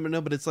 Yeah,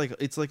 no, but it's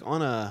like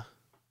on a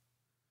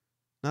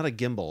not a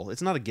gimbal.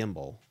 It's not a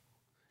gimbal.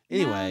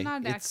 Anyway,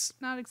 no, it's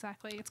not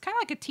exactly. It's kind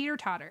of like a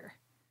teeter-totter.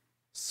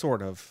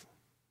 sort of.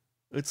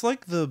 It's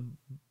like the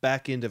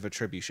back end of a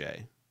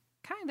trebuchet.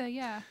 Kind of,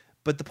 yeah.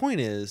 But the point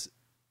is,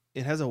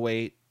 it has a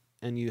weight,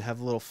 and you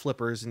have little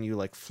flippers, and you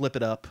like flip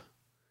it up,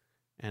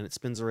 and it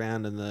spins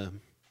around, and the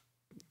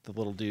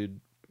little dude.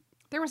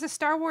 There was a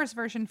Star Wars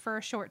version for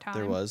a short time.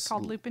 There was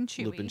called Lupin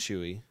Chewie. Lupin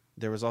Chewie.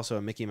 There was also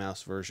a Mickey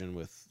Mouse version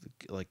with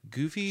like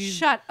Goofy's.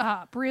 Shut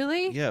up!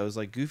 Really? Yeah, it was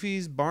like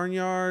Goofy's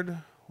Barnyard.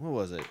 What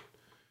was it?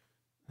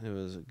 It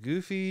was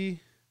Goofy,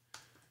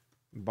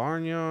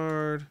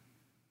 Barnyard,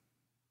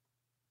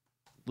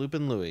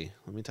 Lupin Louis.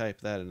 Let me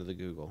type that into the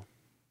Google.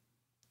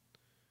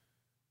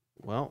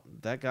 Well,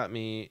 that got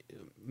me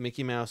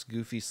Mickey Mouse,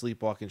 Goofy,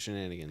 Sleepwalking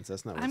Shenanigans.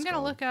 That's not what I'm it's gonna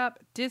called. look up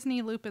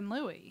Disney Lupin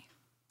Louis.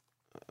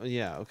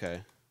 Yeah,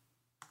 okay.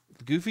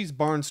 Goofy's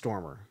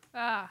Barnstormer.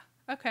 Ah,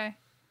 okay.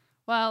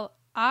 Well,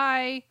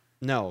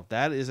 No,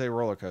 that is a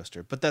roller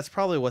coaster. But that's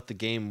probably what the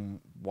game...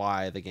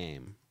 Why the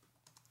game?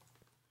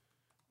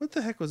 What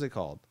the heck was it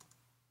called?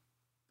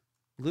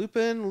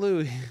 Lupin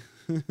Louis.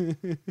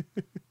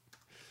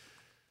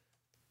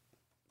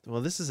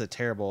 Well, this is a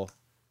terrible...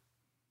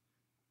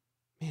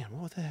 Man,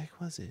 what the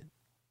heck was it?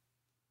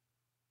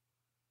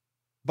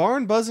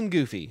 Barn Buzzin'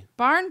 Goofy.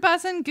 Barn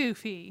Buzzin'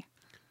 Goofy.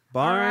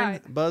 Barn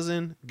right.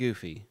 Buzzin'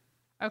 Goofy.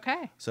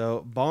 Okay.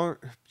 So,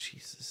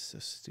 Jesus, so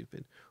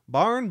stupid.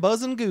 Barn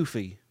Buzzin'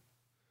 Goofy.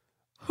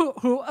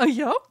 A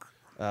yoke?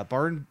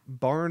 Barn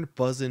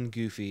Buzzin'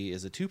 Goofy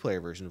is a 2-player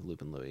version of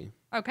Lupin Louis.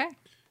 Okay.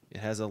 It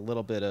has a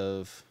little bit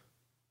of...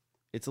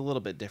 It's a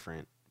little bit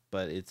different,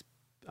 but it's...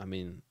 I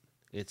mean,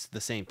 It's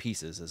the same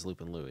pieces as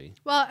Lupin Louie.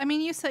 Well, I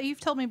mean, you've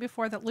told me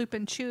before that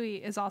Lupin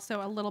Chewie is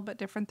also a little bit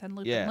different than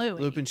Lupin Yeah,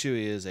 Louie. Lupin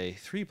Chewie is a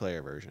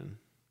 3-player version.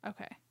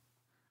 Okay.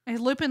 And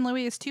Lupin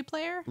Louie is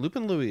 2-player?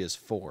 Lupin Louie is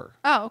 4.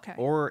 Oh, okay.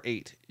 Or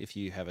 8 if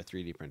you have a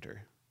 3D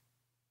printer.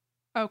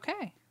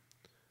 Okay.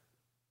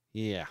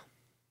 Yeah.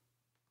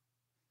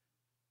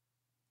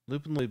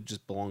 Lupin Louie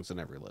just belongs on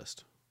every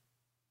list.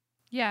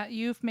 Yeah,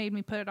 you've made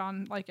me put it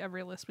on like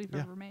every list we've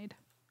ever made.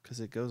 Because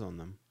it goes on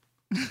them.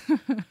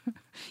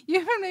 You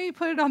even made me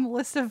put it on the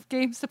list of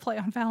games to play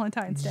on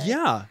Valentine's Day.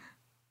 Yeah.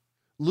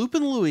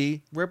 Lupin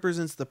Louie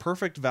represents the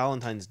perfect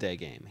Valentine's Day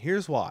game.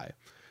 Here's why.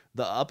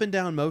 The up and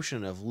down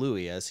motion of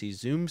Louie as he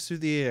zooms through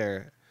the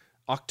air.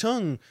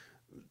 Achtung,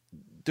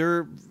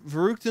 der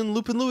verrückten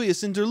Lupin Louie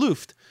ist in der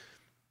Luft.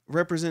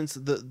 Represents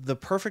the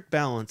perfect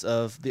balance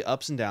of the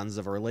ups and downs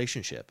of a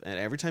relationship. And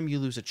every time you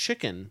lose a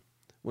chicken,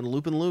 when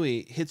Lupin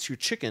Louie hits your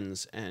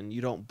chickens and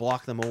you don't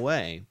block them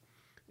away,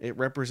 it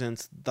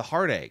represents the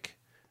heartache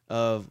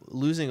of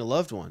losing a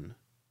loved one.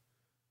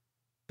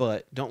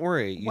 But don't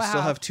worry, you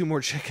still have 2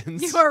 more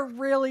chickens. You are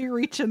really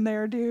reaching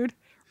there, dude.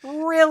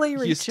 Really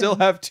reaching. You still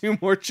have 2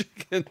 more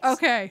chickens.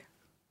 Okay.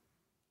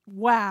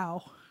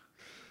 Wow.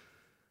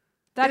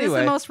 That is Anyway.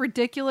 the most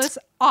ridiculous,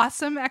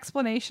 awesome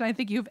explanation I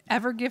think you've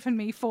ever given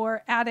me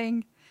for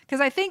adding. Because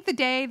I think the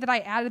day that I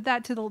added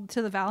that to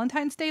the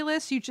Valentine's Day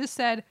list, you just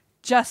said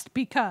just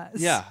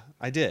because. Yeah,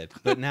 I did.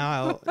 But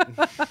now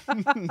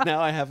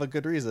now I have a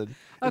good reason.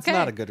 It's Okay.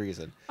 not a good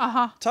reason.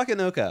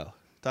 Takenoko.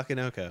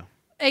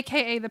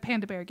 AKA the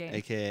Panda Bear game.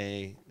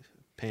 AKA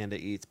Panda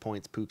eats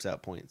points, poops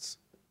out points.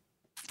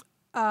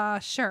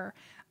 Sure.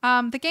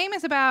 The game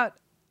is about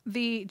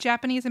the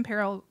Japanese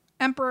Imperial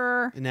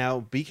Emperor. Now,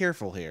 be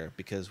careful here,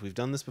 because we've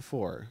done this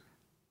before.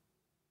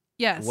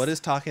 Yes. What is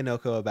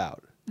Takenoko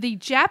about? The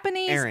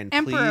Japanese Aaron,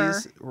 Emperor.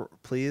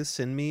 please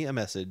send me a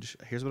message.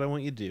 Here's what I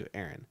want you to do,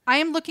 Aaron. I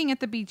am looking at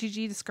the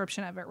BGG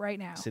description of it right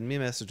now. Send me a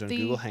message on The-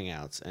 Google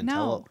Hangouts and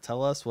No.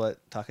 tell us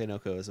what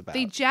Takenoko is about.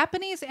 The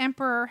Japanese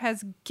Emperor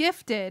has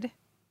gifted.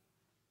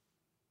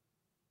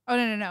 Oh,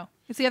 no.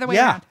 It's the other way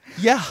around.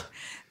 Yeah.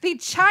 The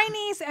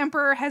Chinese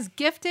Emperor has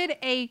gifted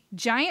a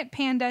giant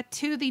panda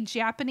to the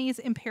Japanese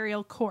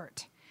Imperial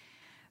Court.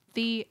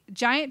 The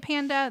giant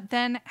panda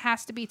then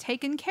has to be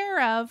taken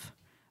care of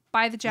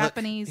by the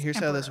Japanese Look, here's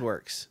Emperor. how this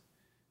works.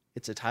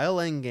 It's a tile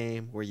laying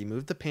game where you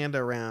move the panda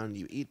around,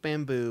 you eat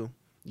bamboo,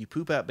 you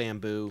poop out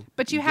bamboo.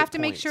 But you have get to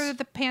make points. sure that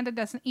the panda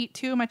doesn't eat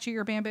too much of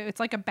your bamboo. It's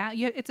like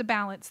it's a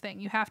balance thing.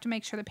 You have to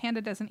make sure the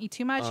panda doesn't eat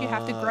too much. You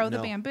have to grow the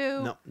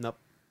bamboo.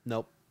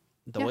 Nope.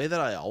 The Yeah. way that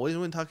I always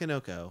win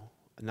Takenoko,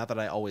 not that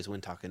I always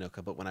win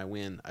Takenoko, but when I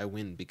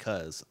win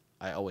because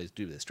I always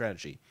do this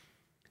strategy.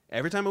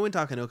 Every time I win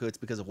Takenoko, it's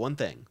because of one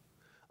thing.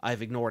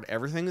 I've ignored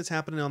everything that's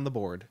happening on the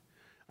board.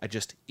 I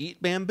just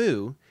eat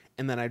bamboo,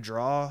 and then I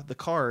draw the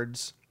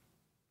cards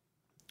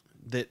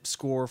that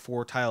score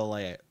for tile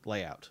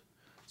layout.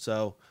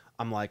 So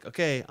I'm like,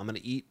 okay, I'm going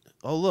to eat.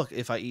 Oh, look,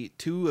 if I eat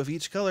 2 of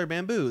each color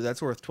bamboo,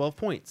 that's worth 12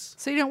 points.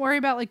 So you don't worry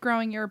about like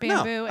growing your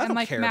bamboo I and don't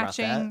like care about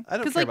matching. that. I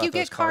don't Because care like you about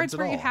those get cards cards at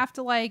where you all. have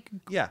to like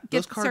Yeah, get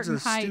those cards certain are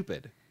height.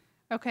 stupid.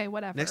 Okay,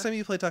 whatever. Next time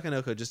you play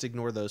Takenoko, just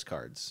ignore those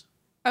cards.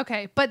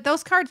 Okay, but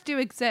those cards do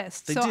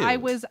exist. They so do. I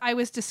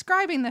was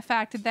describing the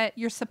fact that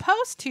you're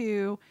supposed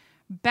to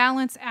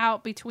balance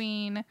out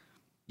between.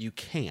 You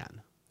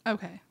can.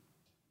 Okay.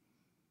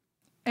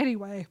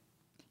 Anyway,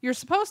 you're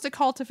supposed to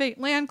cultivate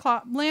land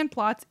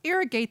plots,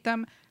 irrigate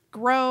them,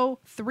 grow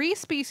 3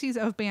 species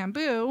of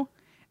bamboo,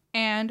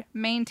 and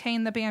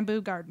maintain the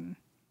bamboo garden.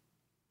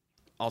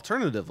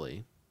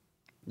 Alternatively,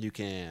 you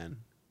can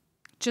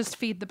Just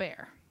feed the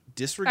bear.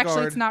 disregard.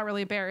 Actually, it's not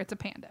really a bear; it's a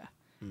panda.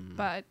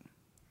 But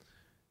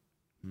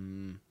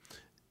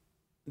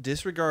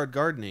Disregard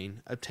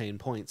gardening, obtain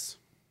points.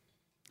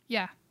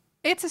 yeah,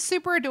 it's a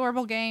super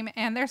adorable game,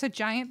 and there's a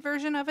giant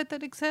version of it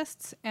that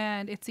exists,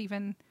 and it's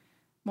even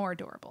more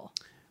adorable.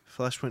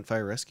 Flashpoint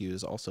Fire Rescue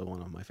is also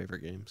one of my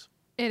favorite games.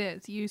 It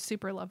is. You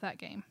super love that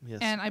game. Yes,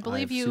 And I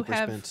believe I've you super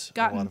have spent a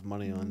gotten lot of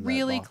money on that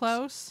really box.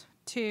 close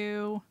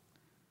to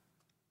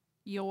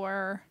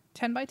your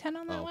 10 by 10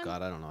 on that Oh one.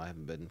 God, I don't know. I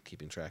haven't been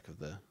keeping track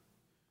of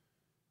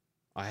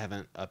I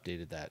haven't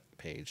updated that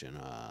page in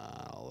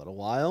a little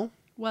while.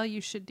 Well,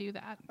 you should do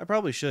that. I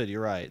probably should.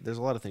 You're right. There's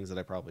a lot of things that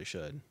I probably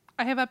should.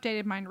 I have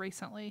updated mine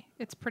recently.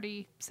 It's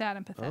pretty sad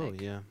and pathetic.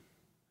 Oh, yeah.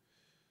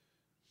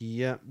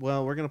 Yeah,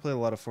 well, we're going to play a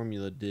lot of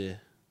Formula D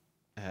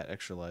at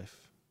Extra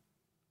Life.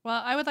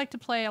 Well, I would like to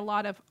play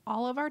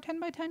all of our 10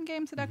 by 10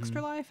 games at Mm-hmm.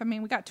 Extra Life. I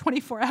mean, we got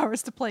 24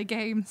 hours to play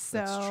games, so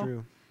That's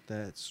true.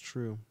 That's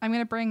true. I'm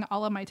going to bring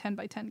all of my 10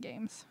 by 10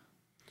 games.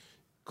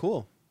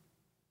 Cool.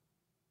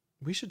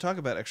 We should talk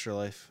about Extra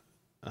Life.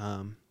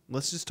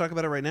 Let's just talk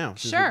about it right now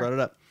since we Sure. brought it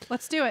up.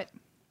 Let's do it.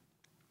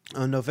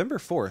 On November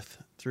 4th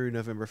through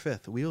November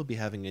 5th, we will be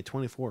having a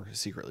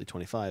secretly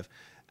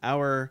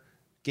 25-hour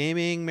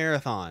gaming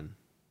marathon.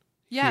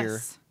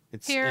 Yes.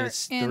 Here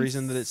The in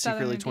reason that it's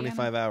secretly Southern Indiana.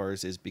 25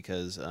 hours is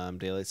because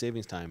daylight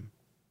savings time.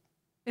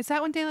 Is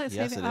that when daylight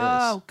Yes, saving? it is.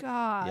 Oh,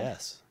 God.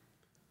 Yes.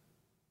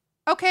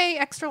 Okay,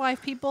 Extra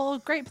Life people.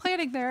 Great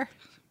planning there.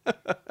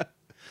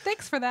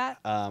 Thanks for that.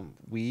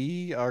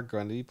 We are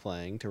going to be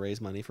playing to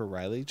raise money for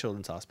Riley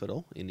Children's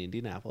Hospital in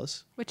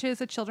Indianapolis. Which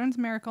is a Children's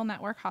Miracle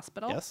Network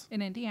hospital Yes.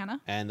 in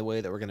Indiana. And the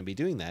way that we're going to be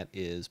doing that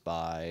is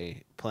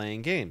by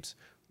playing games.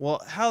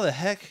 Well, how the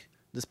heck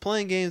does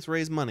playing games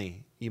raise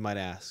money, you might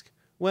ask?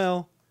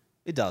 Well,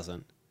 it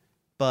doesn't.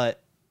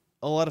 But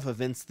a lot of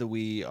events that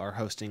we are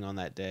hosting on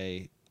that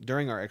day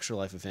during our Extra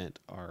Life event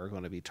are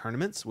going to be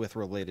tournaments with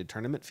related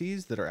tournament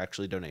fees that are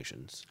actually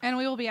donations. And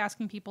we will be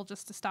asking people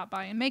just to stop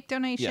by and make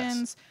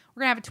donations.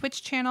 We're going to have a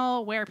Twitch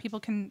channel where people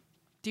can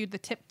do the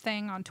tip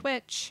thing on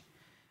Twitch.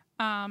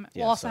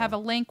 We'll also have a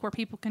link where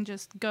people can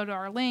just go to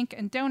our link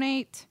and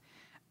donate.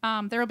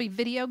 There will be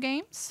video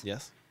games.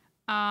 Yes.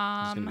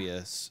 There's going to be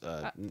a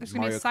there's Mario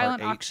gonna be a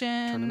silent Kart 8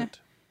 auction.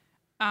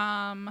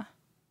 tournament.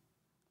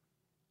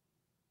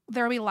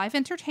 There will be live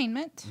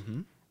entertainment.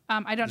 Mm-hmm.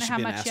 I don't know how There should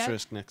be much an yet.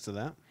 asterisk next to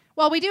that.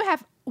 Well, we do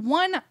have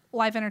one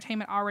live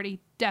entertainment already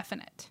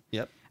definite.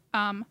 Yep.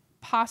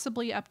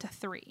 Possibly up to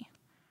 3.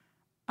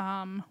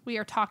 We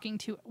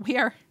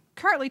are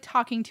currently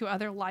talking to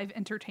other live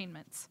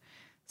entertainments.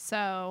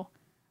 So,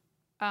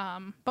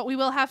 but we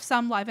will have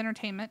some live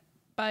entertainment,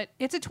 but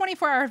it's a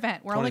 24-hour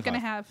event. We're only going to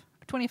 25. have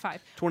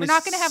 25. We're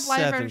not going to have live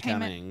 27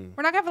 entertainment. counting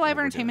We're not going to have live what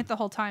we're entertainment doing. the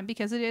whole time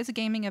because it is a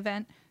gaming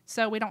event.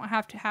 So we don't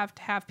have to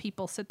have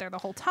people sit there the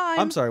whole time.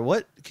 I'm sorry,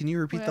 what? Can you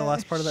repeat the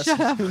last part of that Shut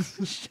up.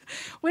 sentence?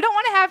 We don't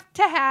want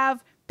to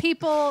have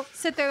people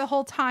sit there the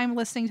whole time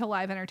listening to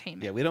live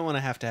entertainment. Yeah, we don't want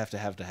to have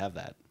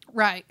that.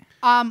 Right.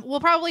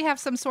 We'll probably have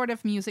some sort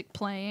of music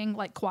playing,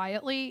 like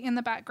quietly in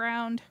the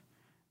background.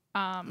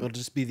 It'll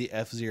just be the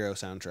F-Zero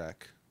soundtrack.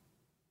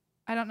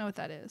 I don't know what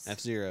that is.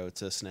 F-Zero,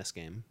 it's a SNES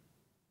game.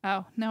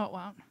 Oh, no, it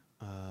won't.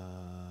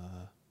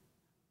 Uh,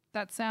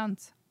 That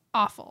sounds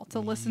awful to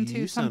listen to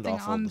You sound something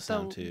awful on to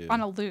sound to.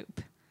 on a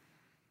loop.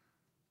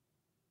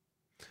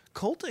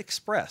 Colt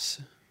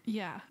Express.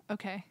 Yeah.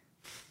 Okay.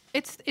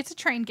 It's a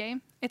train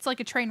game. It's like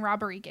a train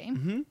robbery game.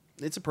 Mm-hmm.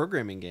 It's a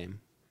programming game.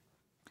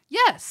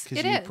 Yes, Because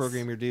it you is.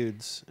 program your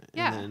dudes.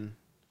 Yeah. And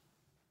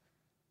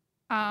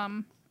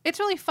then It's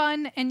really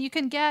fun, and you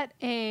can get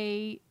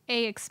a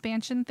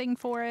expansion thing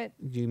for it.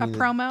 you A mean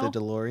promo? the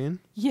DeLorean.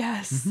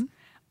 Yes.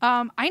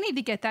 Mm-hmm. I need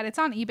to get that. It's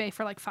on eBay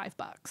for like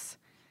 $5.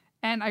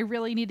 And I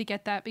really need to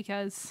get that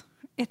because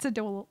it's a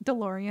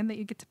DeLorean that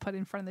you get to put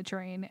in front of the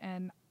train.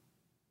 And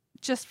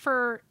just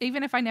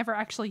even if I never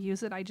actually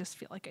use it, I just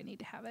feel like I need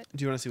to have it.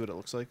 Do you want to see what it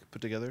looks like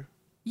put together?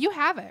 You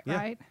have it, Yeah.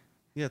 right?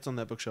 Yeah, it's on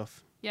that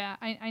bookshelf. Yeah,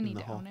 I need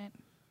the to hall. own it.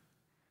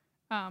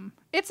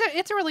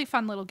 It's a really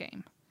fun little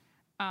game.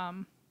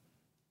 All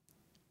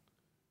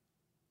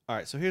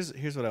right, so here's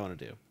what I want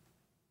to do.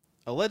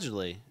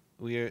 Allegedly,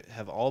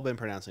 have all been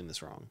pronouncing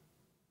this wrong.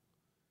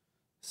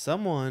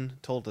 Someone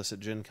told us at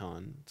Gen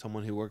Con,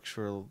 someone who works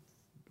for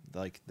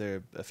like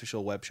their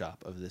official web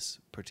shop of this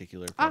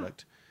particular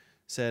product,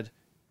 said,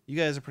 "You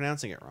guys are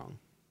pronouncing it wrong."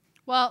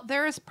 Well,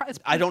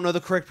 I don't know the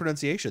correct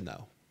pronunciation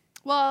though.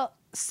 Well,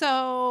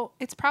 so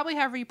it's probably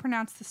however you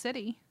pronounce the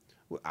city.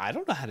 I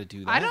don't know how to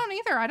do that. I don't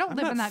either. I don't I'm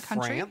live not in that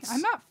country. France. I'm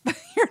not.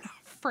 You're not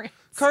France.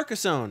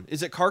 Carcassonne.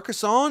 Is it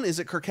Carcassonne? Is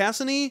it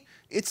Carcassonne?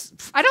 It's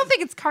I don't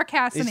think it's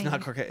Carcassonne. It's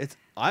not Carcassonne.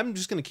 I'm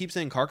just gonna keep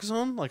saying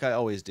Carcassonne like I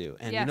always do.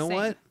 And Yeah, you know same.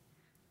 what?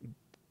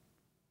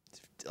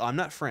 I'm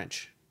not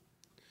French.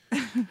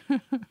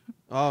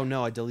 Oh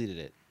no, I deleted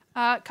it.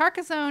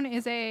 Carcassonne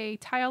is a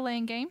tile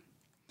laying game.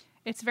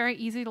 It's very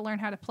easy to learn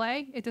how to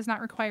play. It does not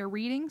require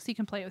reading, so you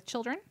can play it with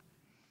children.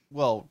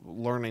 Well,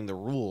 learning the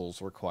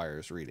rules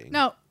requires reading.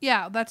 No,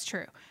 yeah, that's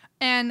true.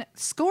 And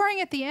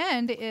scoring at the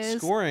end is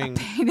Scoring a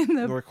pain in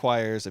the.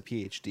 requires a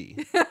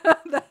PhD.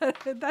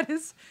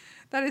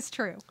 that is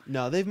true.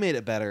 No, they've made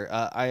it better.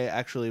 I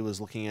actually was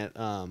looking at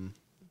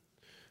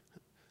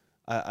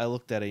I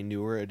looked at a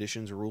newer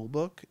edition's rule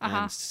book,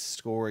 and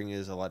scoring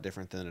is a lot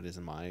different than it is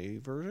in my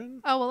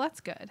version. Oh well,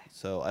 that's good.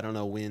 So I don't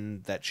know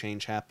when that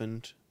change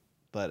happened,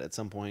 but at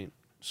some point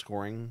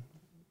scoring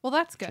Well,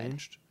 that's good.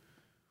 changed.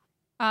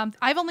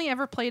 I've only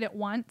ever played it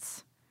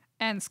once,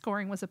 and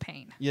scoring was a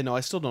pain. Yeah, no,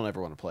 I still don't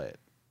ever want to play it.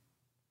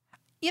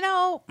 You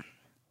know,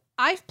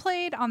 I've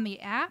played on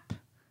the app,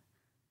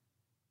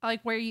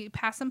 like where you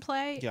pass and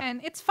play, Yeah.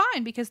 and it's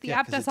fine because the Yeah,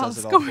 app 'cause it does all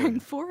does the it all for scoring you.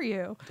 for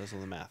you. It does all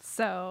the math.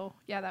 So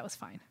yeah, that was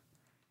fine.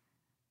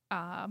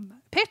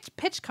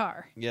 Pitch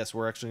car. Yes,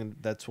 we're actually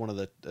that's one of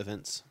the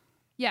events.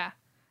 Yeah.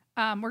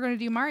 We're going to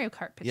do Mario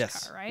Kart pitch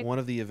Yes, car, right? one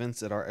of the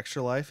events at our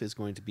Extra Life is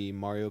going to be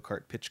Mario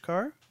Kart Pitch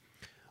Car.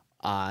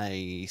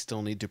 I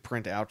still need to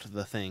print out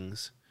the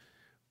things,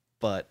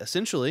 but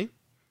essentially,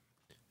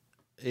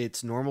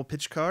 it's normal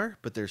pitch car,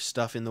 but there's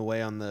stuff in the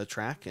way on the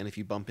track, and if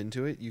you bump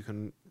into it, you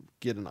can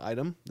get an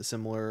item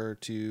similar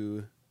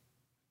to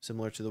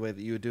the way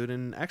that you would do it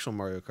in actual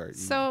Mario Kart.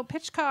 So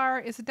pitch car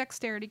is a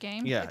dexterity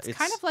game. Yeah, it's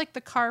kind of like the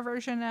car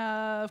version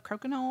of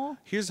Crokinole.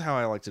 Here's how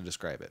I like to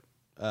describe it.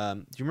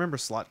 Do you remember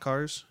slot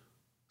car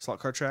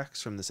tracks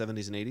from the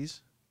 70s and 80s?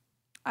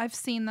 I've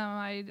seen them.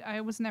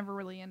 I was never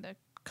really into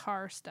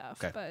car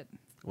stuff, Okay. but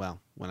Well,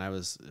 when I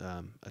was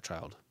a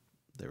child,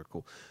 They were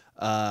cool.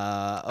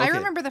 I Okay.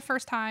 remember the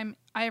first time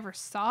I ever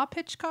saw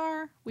Pitch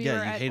Car. We Yeah, were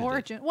you at hated it.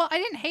 Origin. Well, I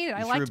didn't hate it. I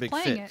You threw a liked big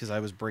playing fit it. because I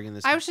was bringing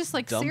this I was just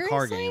like, dumb seriously?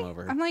 car game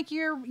over. I'm like,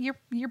 you're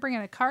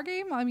bringing a car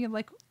game? I mean,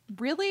 like,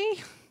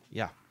 really?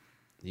 Yeah.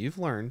 You've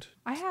learned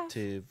I have.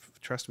 to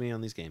trust me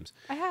on these games.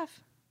 I have.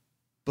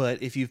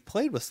 But if you've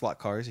played with slot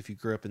cars, if you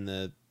grew up in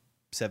the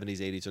 70s,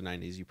 80s, or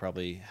 90s, you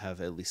probably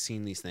have at least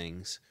seen these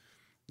things.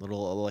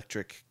 Little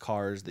electric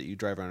cars that you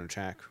drive around a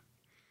track.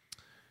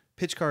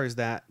 Pitch car is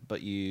that,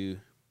 but you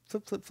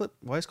flip, flip, flip.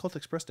 Why is Colt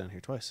Express down here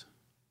twice?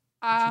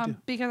 do?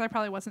 Because I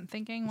probably wasn't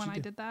thinking when What'd I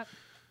you do? did that.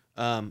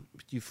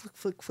 You flick,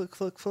 flick, flick,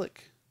 flick,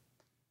 flick.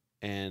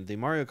 And the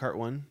Mario Kart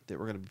one that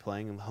we're going to be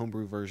playing, the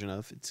homebrew version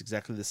of, it's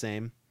exactly the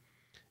same,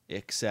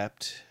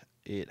 except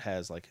it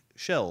has like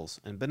shells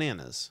and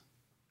bananas.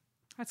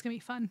 That's going to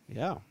be fun.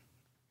 Yeah.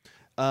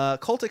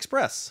 Colt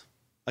Express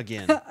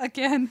again.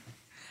 Again.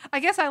 I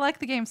guess I like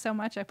the game so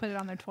much I put it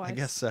on there twice. I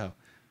guess so.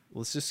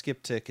 Let's just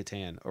skip to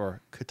Catan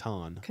or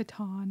Catan.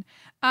 Catan.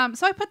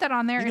 So I put that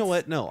on there. You know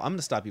what? No, I'm going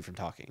to stop you from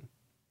talking.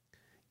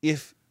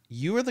 If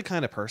you are the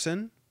kind of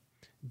person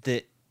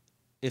that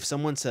if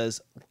someone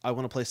says, I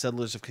want to play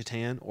Settlers of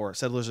Catan, or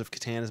Settlers of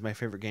Catan is my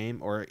favorite game,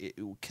 or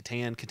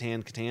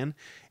Catan,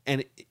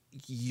 and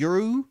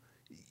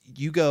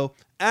you go,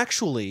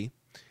 actually,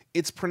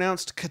 it's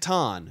pronounced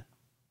Catan.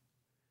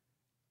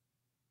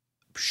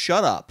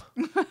 Shut up.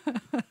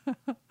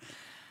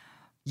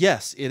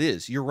 Yes, it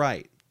is. You're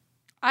right.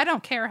 I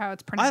don't care how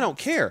it's pronounced. I don't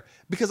care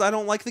because I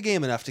don't like the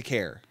game enough to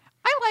care.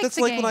 I like That's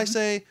the like game. when I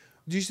say,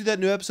 do you see that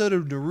new episode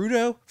of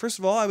Naruto? First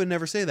of all, I would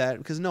never say that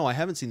because no, I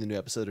haven't seen the new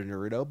episode of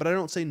Naruto, but I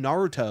don't say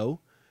Naruto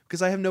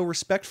because I have no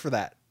respect for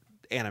that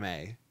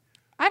anime.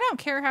 I don't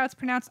care how it's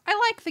pronounced. I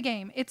like the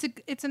game.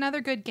 It's another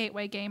good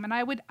gateway game, and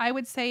I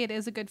would say it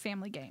is a good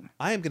family game.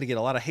 I am going to get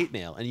a lot of hate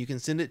mail, and you can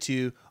send it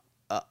to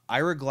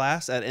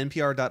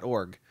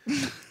iraglass@npr.org.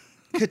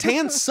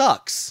 Catan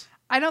sucks.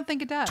 I don't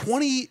think it does.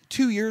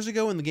 22 years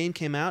ago when the game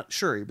came out,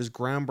 sure, it was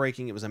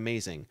groundbreaking, it was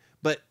amazing.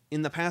 But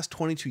in the past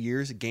 22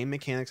 years, game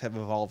mechanics have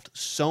evolved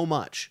so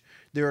much.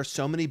 There are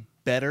so many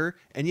better,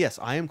 and yes,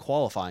 I am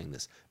qualifying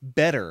this,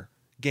 better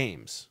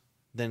games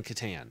than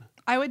Catan.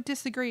 I would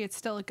disagree. It's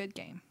still a good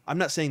game. I'm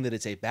not saying that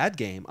it's a bad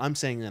game. I'm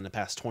saying that in the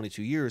past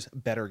 22 years,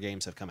 better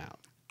games have come out.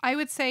 I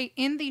would say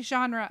in the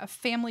genre of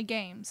family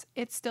games,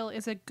 it still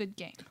is a good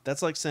game.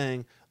 That's like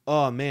saying,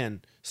 oh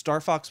man, Star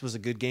Fox was a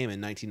good game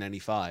in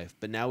 1995,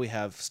 but now we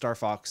have Star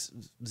Fox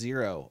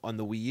Zero on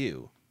the Wii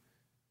U.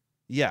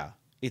 Yeah,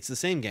 it's the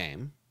same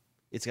game.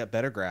 It's got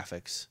better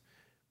graphics.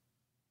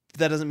 But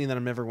that doesn't mean that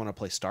I'm never going to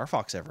play Star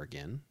Fox ever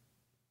again.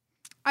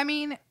 I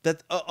mean,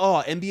 That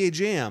NBA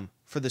Jam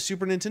for the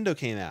Super Nintendo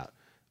came out,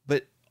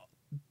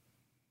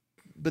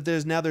 but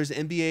there's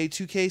NBA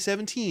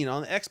 2K17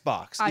 on the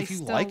Xbox. I if you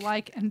still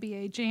like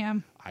NBA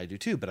Jam. I do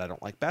too, but I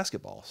don't like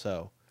basketball.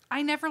 So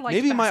I never liked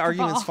maybe my basketball.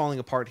 argument's falling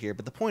apart here.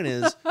 But the point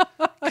is,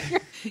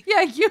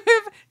 Yeah, you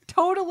have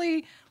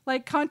totally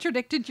like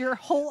contradicted your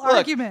whole look,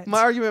 argument. my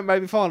argument might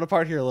be falling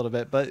apart here a little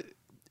bit. But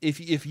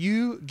if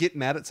you get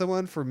mad at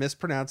someone for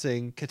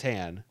mispronouncing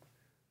Catan,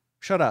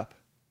 shut up.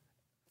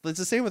 It's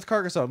the same with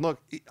Carcassonne.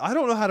 Look, I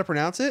don't know how to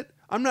pronounce it.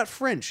 I'm not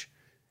French.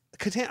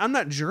 Catan. I'm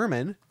not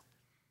German.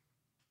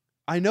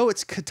 I know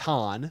it's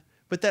Catan,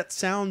 but that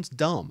sounds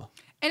dumb.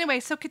 Anyway,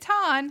 so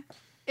Catan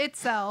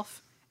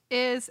itself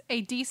is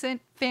a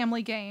decent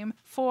family game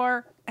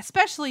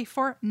especially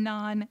for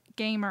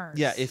non-gamers.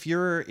 Yeah, if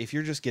you're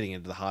just getting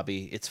into the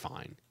hobby, it's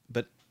fine.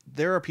 But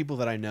there are people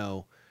that I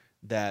know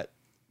that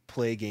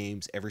play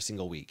games every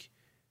single week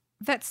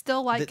that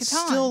still like that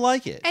Catan. still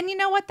like it. And you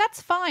know what?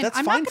 That's fine. That's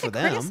I'm fine not for going to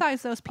them.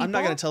 criticize those people. I'm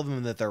not going to tell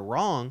them that they're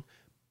wrong,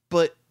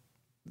 but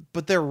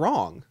they're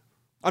wrong.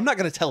 I'm not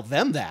going to tell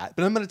them that,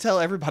 but I'm going to tell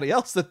everybody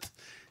else that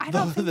I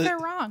don't think they're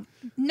wrong.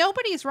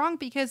 Nobody's wrong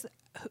because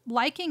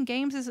liking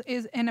games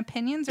is and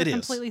opinions are It is.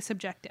 completely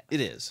subjective. It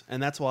is.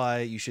 And that's why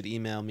you should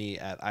email me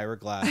at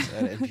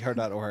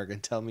iraglass@npr.org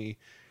and tell me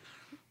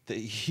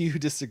that you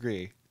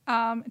disagree.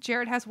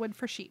 Jared has wood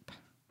for sheep.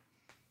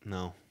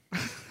 No.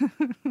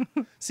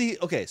 See,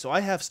 okay, so I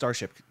have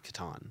Starship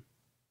Catan.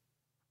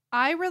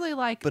 I really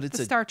like But it's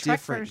the a Star Trek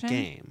different version.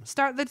 game.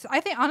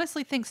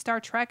 Honestly think Star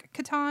Trek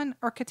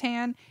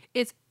Catan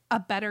is a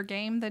better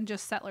game than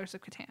just Settlers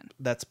of Catan.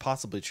 That's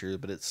possibly true,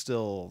 but it's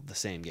still the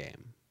same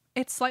game.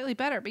 It's slightly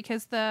better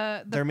because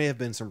the There may have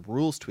been some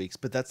rules tweaks,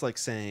 but that's like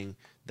saying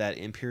that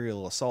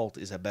Imperial Assault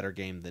is a better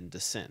game than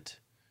Descent.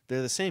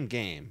 They're the same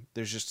game.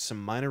 There's just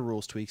some minor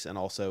rules tweaks, and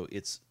also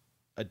it's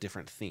a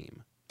different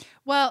theme.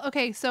 well,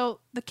 okay, so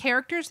the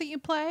characters that you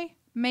play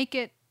make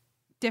it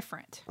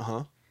different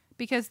Uh-huh.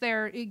 because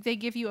they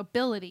give you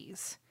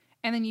abilities,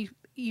 and then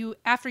you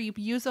after you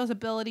use those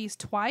abilities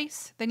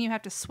twice, then you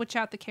have to switch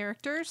out the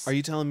characters. Are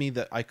you telling me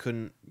that I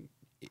couldn't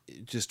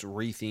just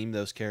re-theme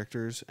those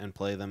characters and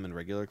play them in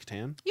regular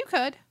Catan? You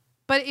could,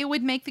 but it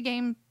would make the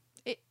game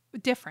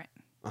different.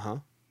 Uh-huh.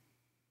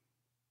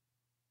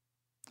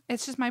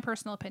 It's just my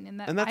personal opinion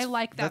that And I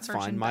like that that's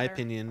version fine. My better.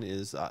 opinion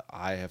is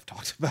I have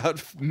talked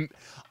about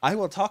I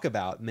will talk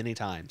about many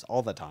times,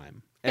 all the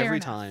time, Fair every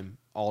enough. time,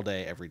 all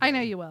day, every day. I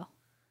know you will.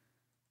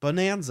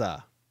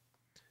 Bonanza.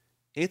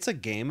 It's a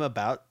game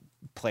about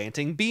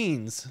planting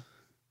beans.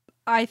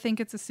 I think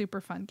it's a super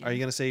fun game. Are you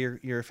going to say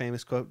your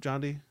famous quote, John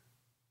D?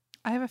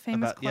 I have a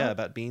famous quote. Yeah,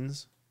 about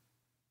beans.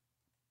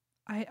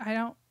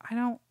 I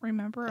don't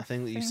remember A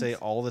thing that you say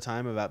all the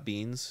time about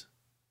beans.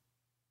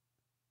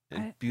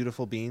 And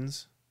beautiful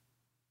beans.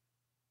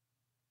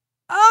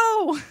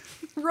 Oh,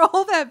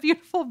 roll that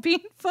beautiful bean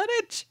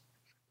footage.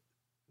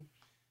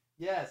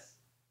 Yes.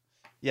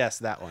 Yes,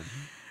 that one.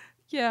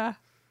 Yeah.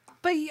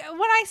 But when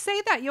I say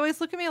that, you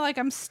always look at me like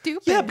I'm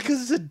stupid. Yeah,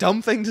 because it's a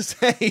dumb thing to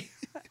say.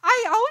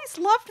 I always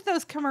loved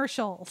those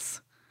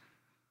commercials.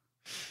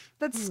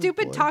 That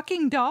stupid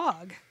talking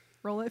dog.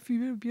 Roll that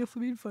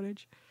beautiful bean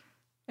footage.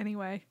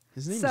 Anyway.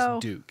 His name is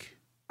Duke.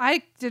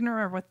 I didn't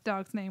remember what the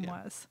dog's name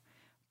was.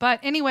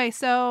 But anyway,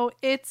 so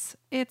it's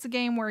a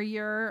game where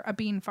you're a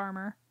bean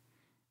farmer.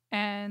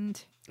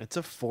 And it's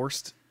a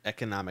forced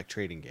economic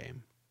trading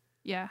game.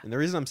 Yeah. And the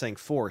reason I'm saying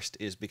forced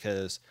is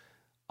because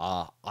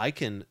I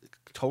can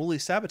totally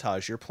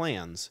sabotage your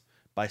plans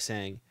by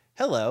saying,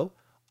 hello,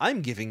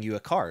 I'm giving you a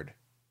card.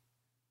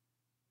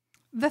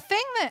 The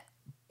thing that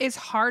is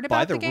hard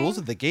about the game... By the rules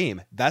of the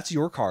game, that's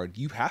your card.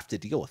 You have to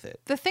deal with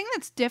it. The thing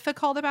that's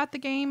difficult about the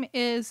game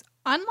is,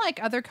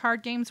 unlike other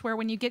card games where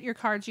when you get your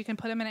cards, you can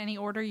put them in any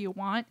order you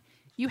want,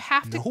 you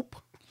have to... Nope.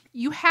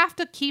 You have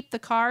to keep the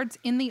cards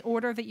in the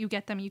order that you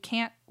get them. You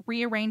can't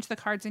rearrange the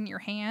cards in your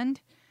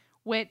hand,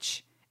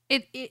 which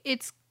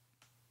it's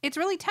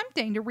really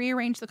tempting to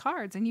rearrange the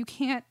cards, and you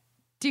can't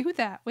do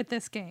that with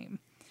this game.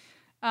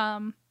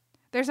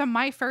 There's a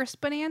My First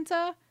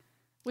Bonanza,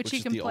 which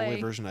you can play. Which is the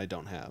only version I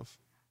don't have.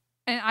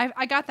 And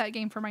I got that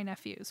game for my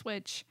nephews,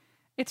 which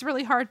it's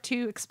really hard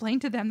to explain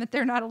to them that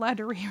they're not allowed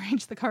to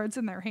rearrange the cards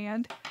in their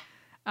hand.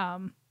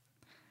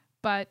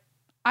 But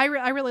I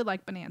really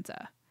like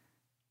Bonanza.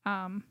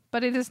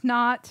 But it is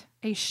not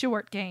a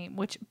short game,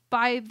 which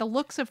by the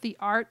looks of the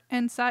art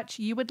and such,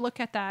 you would look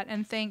at that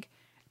and think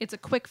it's a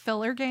quick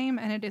filler game,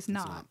 and it is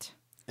not.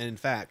 And in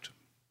fact,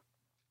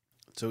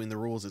 so in the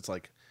rules, it's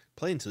like,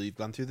 play until you've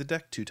gone through the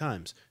deck 2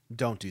 times.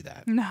 Don't do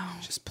that. No.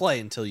 Just play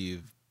until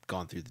you've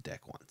gone through the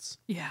deck once.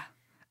 Yeah.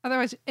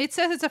 Otherwise, it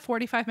says it's a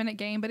 45-minute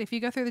game, but if you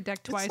go through the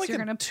deck twice, like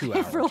you're going to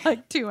play for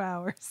like 2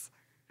 hours.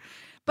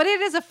 But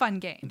it is a fun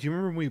game. Do you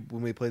remember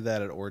when we played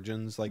that at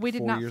Origins like 4 years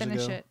ago? We did not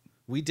finish it.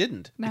 We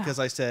didn't. No. Because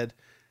I said,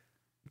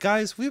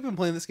 guys, we've been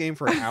playing this game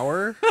for an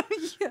hour.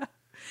 Yeah.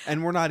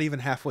 And we're not even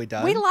halfway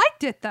done. We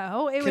liked it,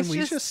 though. Can we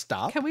just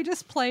stop? Can we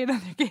just play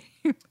another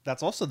game?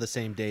 That's also the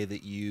same day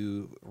that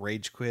you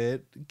rage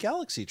quit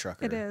Galaxy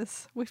Trucker. It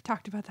is. We've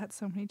talked about that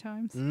so many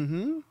times.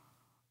 Mm-hmm.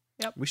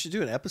 Yep. We should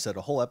do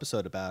a whole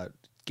episode about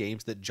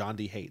games that John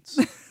D hates.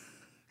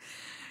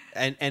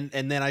 and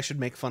then I should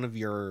make fun of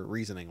your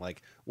reasoning.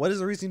 Like, what is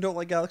the reason you don't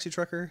like Galaxy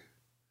Trucker?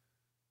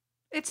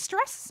 It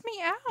stresses me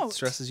out. It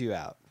stresses you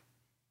out.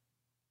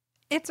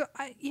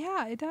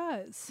 Yeah, it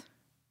does.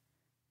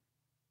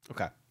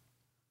 Okay.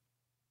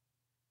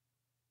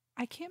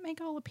 I can't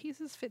make all the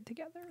pieces fit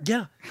together.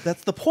 Yeah,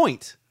 that's the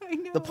point. I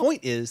know. The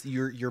point is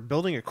you're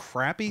building a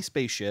crappy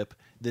spaceship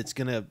that's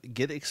gonna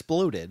get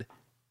exploded.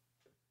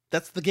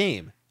 That's the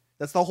game.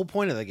 That's the whole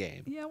point of the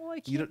game. Yeah, well,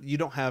 I can't. You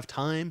don't have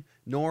time,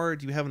 nor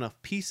do you have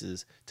enough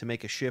pieces to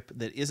make a ship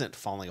that isn't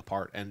falling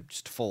apart and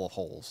just full of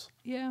holes.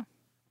 Yeah.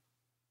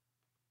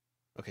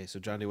 Okay, so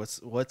Johnny,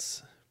 what's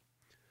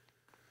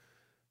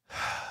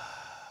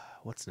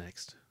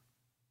next?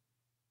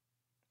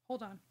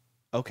 Hold on.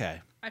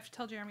 Okay. I have to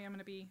tell Jeremy I'm going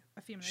to be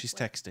a few minutes She's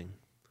late. texting.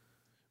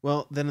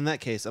 Well, then in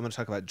that case, I'm going to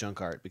talk about junk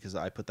art because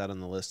I put that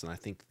on the list, and I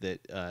think that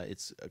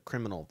it's a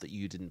criminal that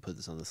you didn't put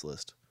this on this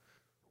list.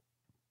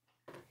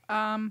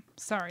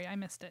 Sorry, I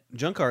missed it.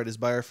 Junk art is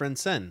by our friend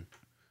Sen.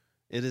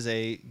 It is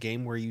a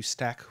game where you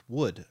stack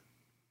wood.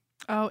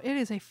 Oh, it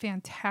is a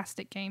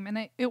fantastic game,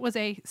 and it was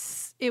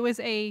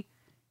a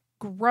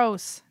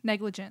gross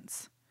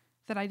negligence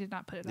that I did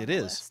not put it on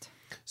the list.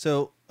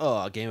 So,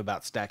 a game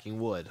about stacking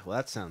wood. Well,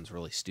 that sounds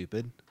really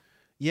stupid.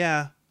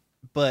 Yeah,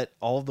 but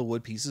all of the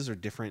wood pieces are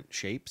different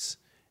shapes,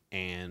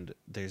 and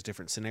there's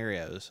different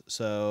scenarios.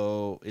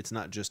 So it's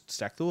not just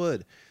stack the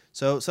wood.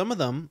 So some of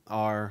them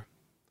are,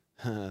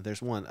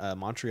 there's one,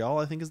 Montreal,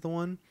 I think is the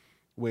one,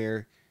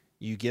 where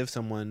you give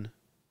someone,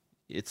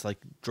 it's like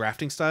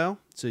drafting style.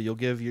 So you'll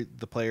give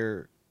the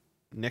player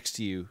next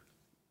to you,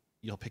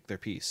 you'll pick their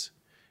piece.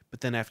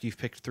 But then after you've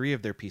picked 3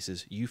 of their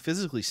pieces, you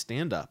physically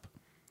stand up,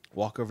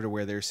 walk over to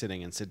where they're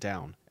sitting and sit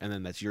down, and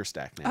then that's your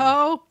stack now.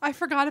 Oh, I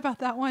forgot about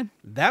that one.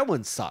 That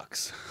one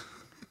sucks.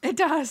 It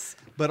does.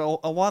 But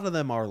a lot of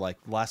them are like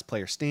last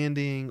player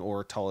standing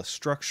or tallest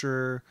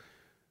structure.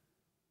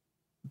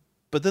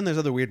 But then there's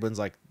other weird ones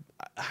like,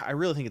 I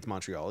really think it's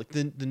Montreal. Like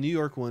the New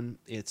York one,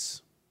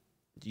 it's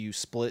you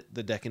split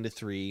the deck into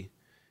 3,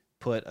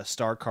 put a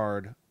star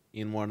card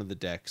in one of the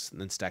decks, and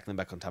then stack them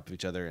back on top of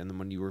each other. And then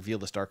when you reveal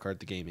the star card,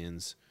 the game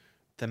ends.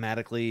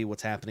 Thematically,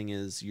 what's happening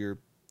is you're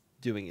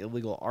doing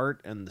illegal art,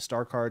 and the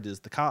star card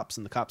is the cops,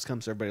 and the cops come,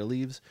 so everybody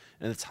leaves,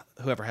 and it's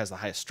whoever has the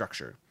highest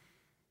structure.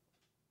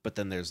 But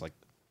then there's like,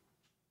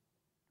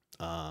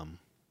 God,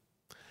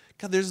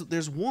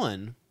 there's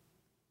one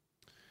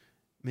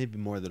maybe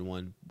more than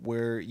one,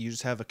 where you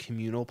just have a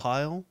communal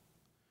pile.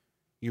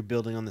 You're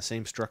building on the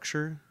same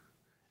structure,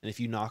 and if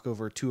you knock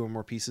over 2 or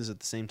more pieces at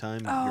the same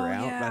time, you're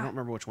out. Yeah. I don't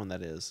remember which one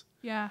that is.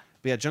 Yeah.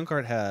 But yeah, Junk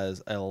Art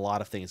has a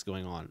lot of things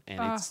going on,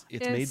 and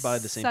it's made by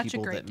the same such a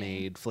people great that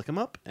game. made Flick 'em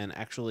Up, and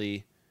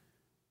actually,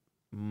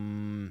 I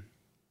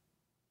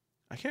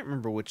can't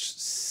remember which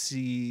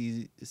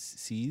city,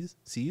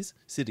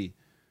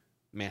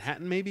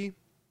 Manhattan maybe.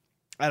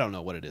 I don't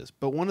know what it is,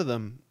 but one of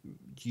them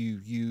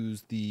you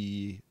use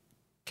the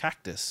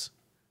cactus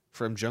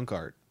from Junk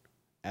Art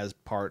as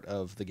part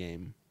of the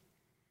game.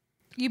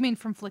 You mean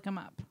from Flick 'em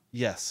Up?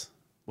 Yes.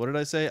 What did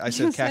I say? I You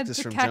said said cactus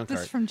the from cactus Junk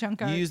Art. from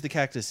Junk Art. You use the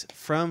cactus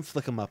from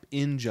Flick 'em Up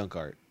in Junk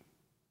Art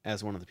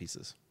as one of the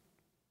pieces.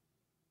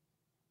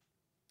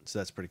 So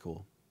that's pretty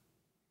cool.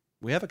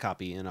 We have a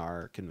copy in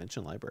our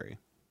convention library.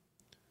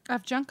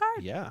 Of Junk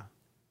Art? Yeah,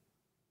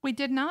 We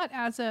did not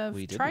as of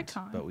we didn't,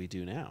 TriCon. but we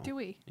do now. Do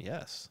we?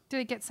 Yes, Did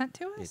it get sent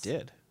to us? it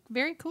did.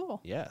 Very cool.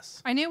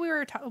 Yes, I knew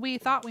we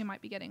thought we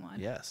might be getting one.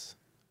 yes.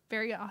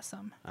 Very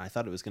awesome. I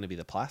thought it was going to be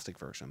the plastic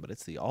version, but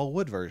it's the all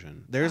wood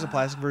version. There's a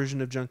plastic version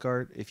of Junk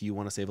Art if you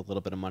want to save a little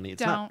bit of money.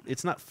 It's not. Don't.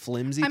 It's not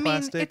flimsy I mean,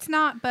 plastic. it's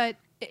not, but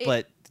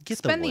but get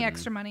spend the the wooden.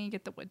 extra money and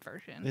get the wood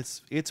version.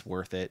 It's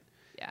worth it.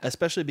 Yeah.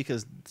 Especially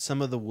because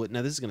some of the wood.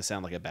 Now this is going to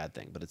sound like a bad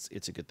thing, but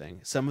it's a good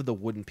thing. Some of the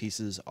wooden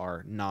pieces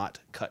are not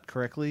cut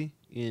correctly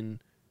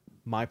in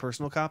my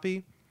personal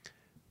copy,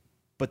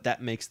 but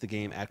that makes the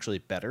game actually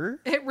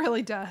better It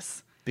really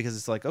does. because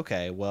it's like,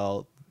 okay,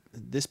 well,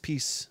 this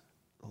piece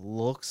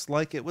looks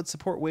like it would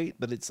support weight,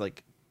 but it's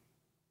like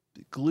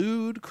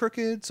glued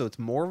crooked, so it's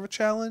more of a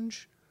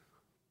challenge.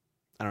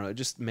 I don't know. It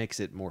just makes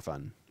it more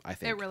fun, I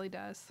think. It really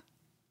does.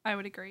 I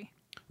would agree.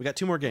 We got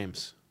 2 more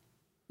games.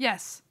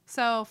 Yes.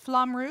 So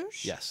Flamme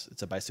Rouge. Yes,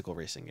 it's a bicycle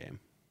racing game.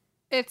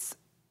 It's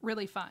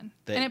really fun.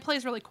 And it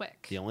plays really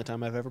quick. The only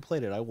time I've ever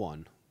played it, I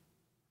won.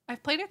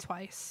 I've played it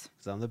twice.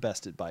 Because I'm the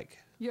best at bike.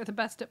 You're the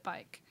best at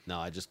bike. No,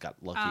 I just got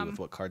lucky with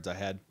what cards I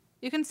had.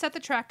 You can set the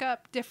track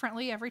up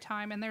differently every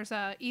time, and there's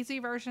a easy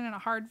version and a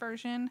hard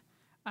version.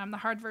 The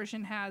hard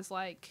version has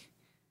like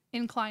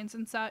inclines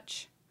and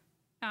such.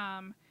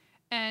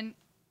 And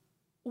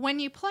when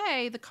you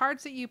play, the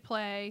cards that you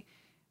play,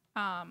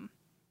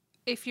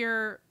 if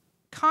you're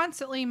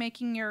constantly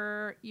making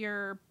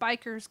your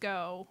bikers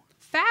go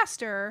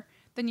faster,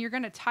 then you're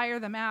going to tire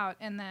them out,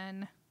 and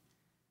then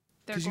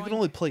they're Because you going can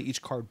only play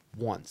each card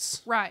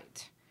once.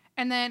 right.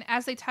 And then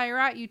as they tire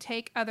out, you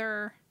take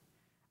other,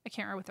 I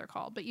can't remember what they're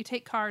called, but you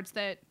take cards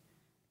that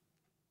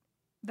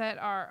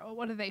are,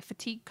 what are they,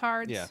 fatigue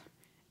cards? Yeah.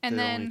 And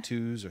They're then only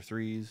 2s or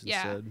 3s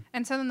yeah, instead.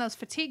 and so then those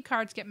fatigue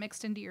cards get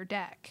mixed into your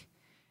deck,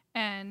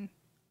 and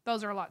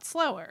those are a lot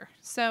slower.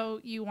 So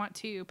you want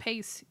to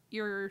pace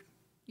your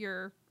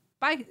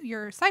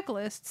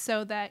cyclists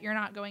so that you're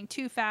not going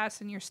too fast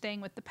and you're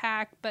staying with the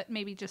pack, but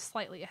maybe just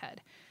slightly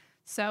ahead.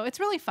 So it's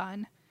really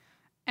fun,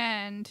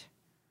 and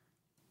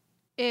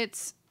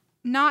it's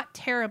not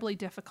terribly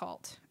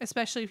difficult,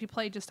 especially if you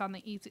play just on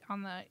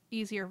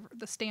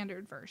the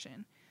standard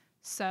version.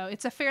 So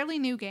it's a fairly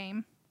new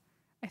game.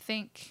 I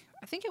think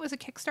it was a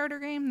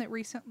Kickstarter game that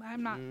recently.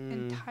 I'm not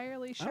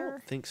entirely I sure.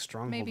 don't think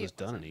Stronghold Maybe has it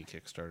done wasn't. any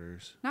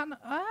Kickstarters. Not.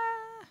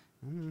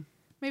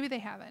 Maybe they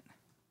haven't.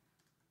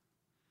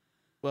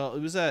 Well,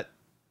 it was at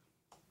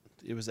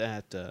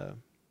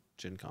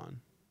Gen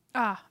Con.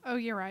 Oh,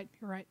 you're right.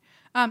 You're right.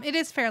 It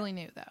is fairly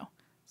new though.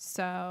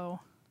 So,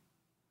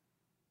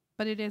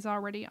 but it is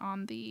already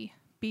on the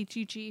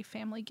BGG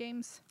Family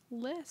Games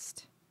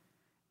list,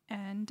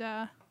 and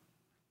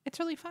it's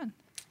really fun.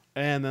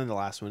 And then the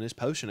last one is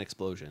Potion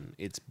Explosion.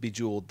 It's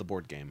Bejeweled, the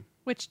board game.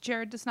 Which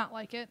Jared does not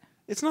like it.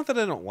 It's not that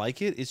I don't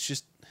like it. It's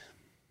just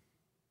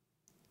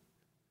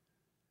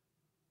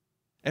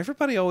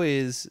everybody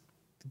always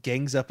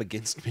gangs up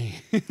against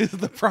me is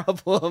the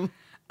problem.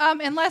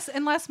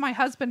 Unless my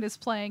husband is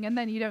playing, and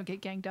then you don't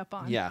get ganged up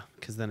on. Yeah,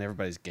 because then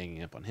everybody's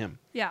ganging up on him.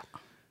 Yeah.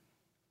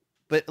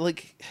 But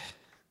like,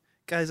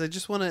 guys, I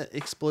just want to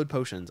explode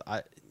potions.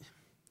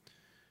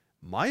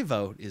 My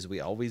vote is we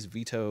always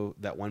veto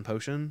that one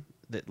potion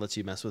that lets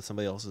you mess with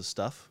somebody else's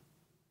stuff.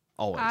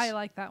 Always. I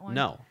like that one.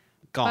 No,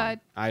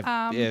 gone. But,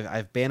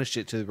 I've banished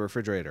it to the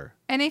refrigerator.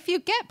 And if you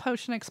get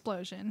Potion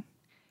Explosion,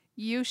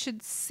 you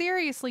should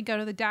seriously go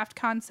to the Daft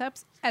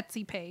Concepts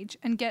Etsy page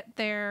and get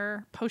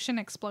their Potion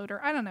Exploder.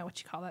 I don't know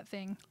what you call that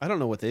thing. I don't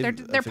know what they've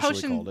Their officially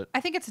potion. called it.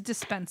 I think it's a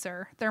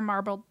dispenser.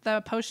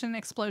 The Potion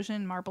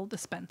Explosion marble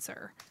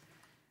dispenser.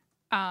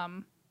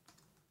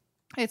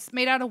 It's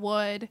made out of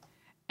wood,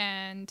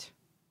 and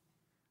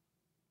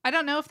I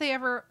don't know if they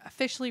ever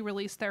officially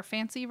released their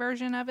fancy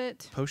version of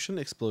it. Potion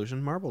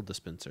Explosion Marble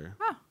Dispenser.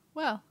 Oh,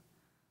 well,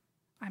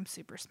 I'm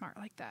super smart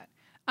like that.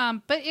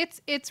 But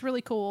it's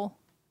really cool,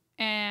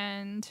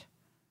 and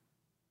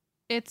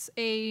it's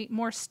a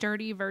more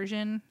sturdy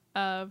version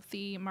of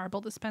the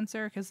marble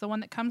dispenser, because the one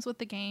that comes with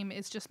the game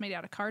is just made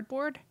out of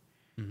cardboard.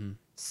 Mm-hmm.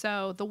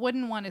 So the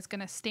wooden one is going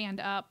to stand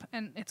up,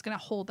 and it's going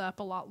to hold up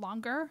a lot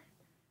longer.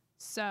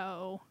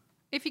 So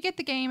if you get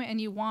the game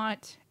and you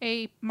want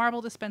a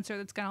marble dispenser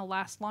that's going to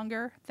last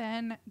longer,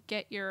 then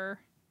get your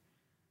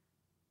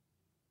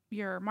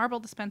your marble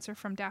dispenser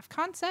from Daft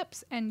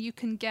Concepts, and you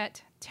can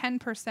get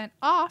 10%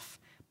 off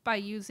by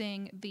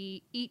using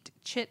the Eat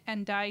Chit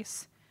and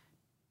Dice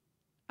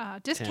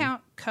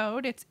discount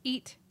code. It's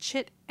Eat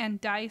Chit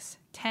and Dice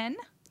 10.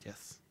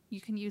 Yes.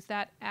 You can use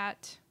that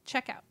at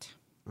checkout.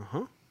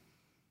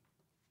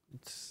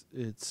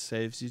 It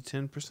saves you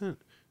 10%.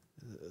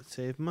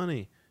 Save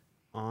money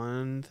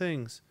on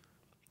things.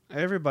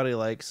 Everybody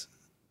likes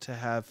to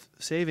have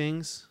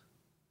savings.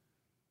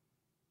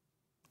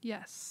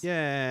 Yes.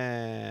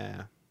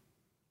 Yeah.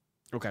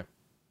 Okay.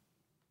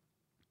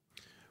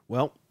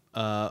 Well,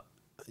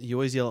 you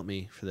always yell at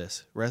me for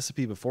this.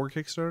 Recipe before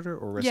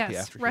Kickstarter or recipe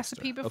after Kickstarter?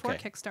 Recipe before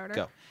Okay, Kickstarter.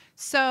 go.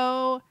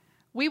 So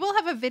we will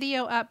have a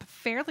video up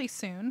fairly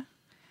soon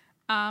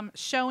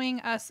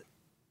showing us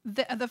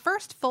the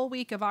first full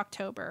week of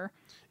October.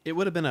 It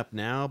would have been up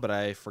now, but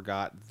I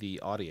forgot the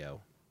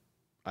audio.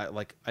 I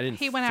didn't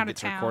He went out forget of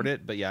to town. record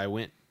it, but yeah, I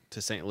went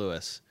to St.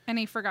 Louis And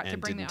he forgot to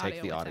and bring didn't the take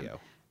audio the with him. audio.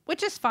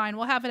 Which is fine.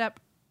 We'll have it up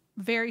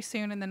very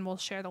soon, and then we'll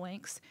share the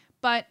links.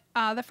 But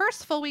the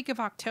first full week of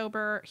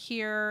October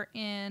here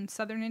in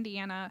southern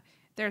Indiana,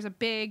 there's a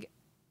big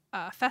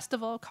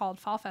festival called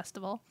Fall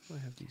Festival. What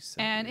have you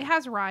said? And it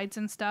has rides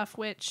and stuff,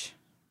 which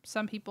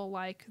some people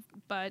like.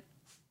 But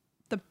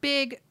the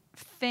big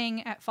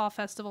thing at Fall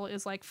Festival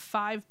is like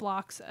 5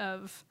 blocks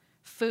of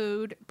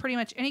food, pretty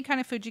much any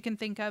kind of food you can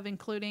think of,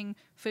 including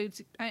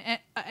foods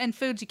and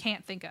foods you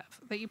can't think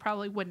of that you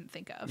probably wouldn't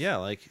think of. Yeah,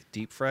 like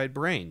deep fried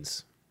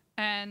brains.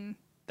 And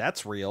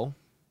That's real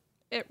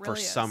it really for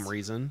is. some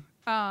reason.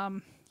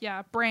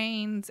 Yeah,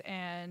 brains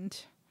and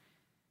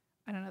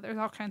I don't know, there's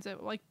all kinds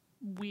of like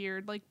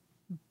weird like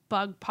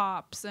bug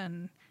pops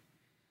and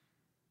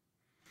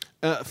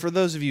For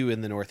those of you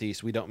in the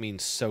Northeast, we don't mean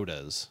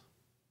sodas.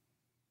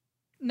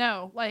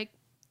 no, like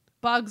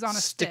bugs on a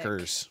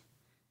stickers. stick.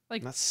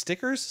 Like Not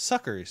stickers,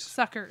 suckers.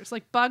 suckers,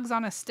 like bugs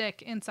on a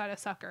stick inside a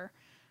sucker.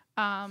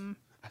 I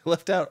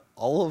left out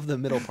all of the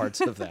middle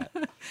parts of that.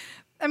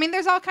 I mean,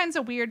 there's all kinds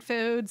of weird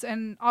foods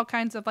and all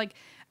kinds of like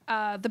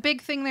the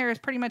big thing there is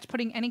pretty much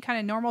putting any kind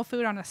of normal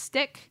food on a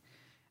stick.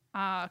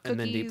 Cookies. And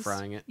then deep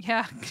frying it.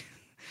 Yeah.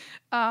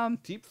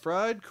 Deep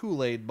fried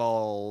Kool-Aid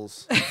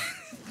balls.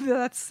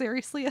 That's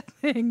seriously a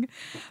thing.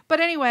 But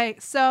anyway,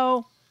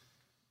 so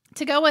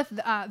to go with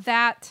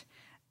that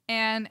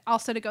and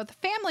also to go with the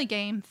family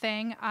game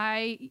thing,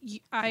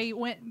 I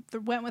went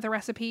with a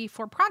recipe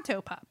for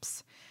Pronto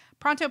Pups.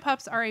 Pronto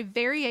Pups are a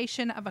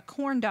variation of a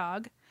corn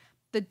dog.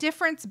 The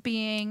difference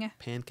being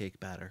Pancake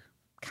batter.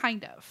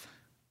 kind of,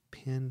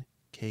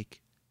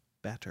 Pancake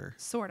batter.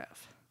 sort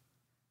of.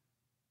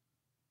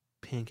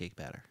 Pancake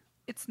batter.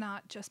 It's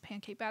not just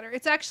pancake batter.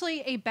 It's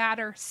actually a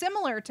batter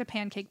similar to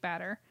pancake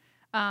batter.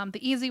 The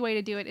easy way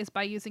to do it is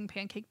by using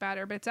pancake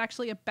batter, but it's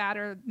actually a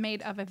batter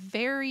made of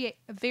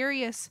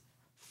various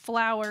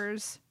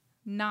flours,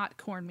 not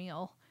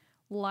cornmeal.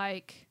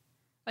 Like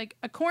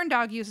a corn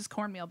dog uses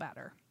cornmeal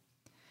batter,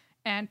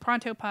 and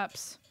Pronto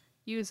Pups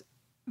use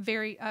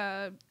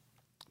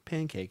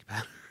Pancake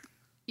batter.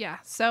 yeah.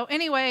 So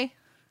anyway,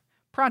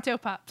 Pronto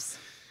Pups,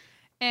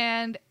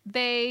 and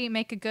they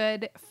make a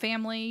good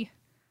family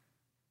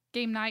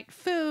game night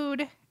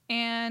food,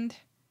 and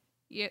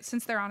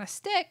since they're on a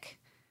stick,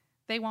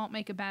 they won't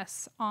make a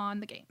mess on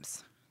the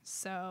games.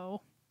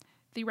 So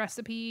the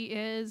recipe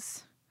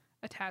is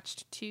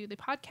attached to the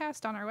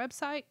podcast on our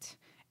website.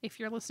 If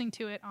you're listening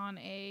to it on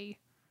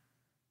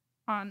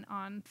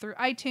through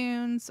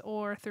iTunes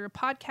or through a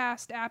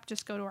podcast app,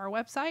 just go to our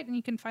website and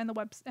you can find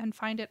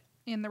find it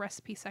in the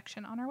recipe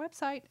section on our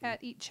website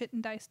at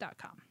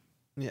eatchitanddice.com.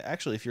 Yeah,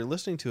 actually, if you're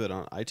listening to it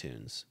on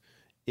iTunes,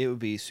 it would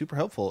be super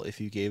helpful if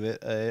you gave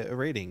it a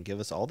rating. Give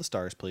us all the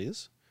stars,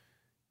 please.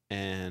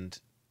 And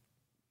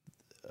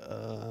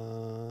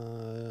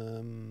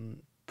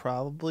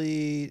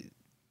probably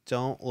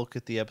don't look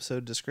at the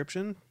episode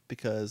description,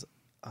 because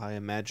I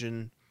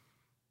imagine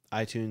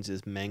iTunes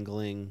is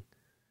mangling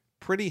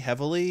pretty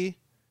heavily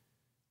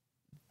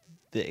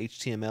the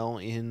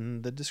HTML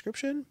in the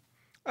description.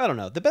 I don't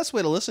know. The best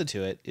way to listen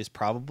to it is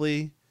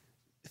probably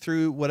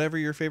through whatever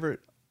your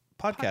favorite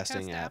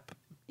podcasting Podcast app.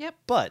 Yep.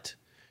 But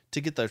to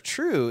get the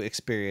true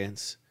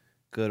experience,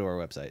 go to our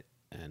website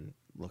and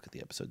look at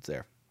the episodes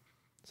there.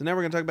 So now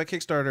we're going to talk about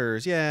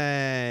Kickstarters.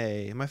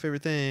 Yay! My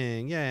favorite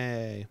thing.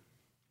 Yay!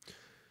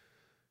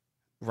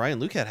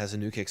 Ryan Lucat has a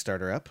new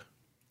Kickstarter up.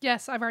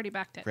 Yes, I've already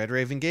backed it. Red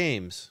Raven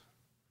Games.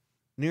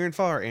 Near and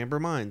Far Amber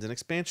Mines, an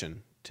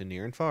expansion to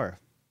Near and Far.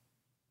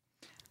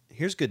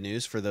 Here's good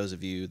news for those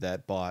of you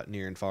that bought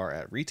Near and Far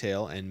at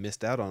retail and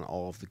missed out on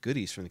all of the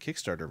goodies from the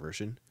Kickstarter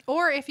version.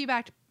 Or if you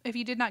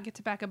did not get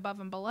to back Above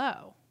and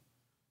Below.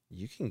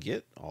 You can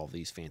get all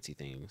these fancy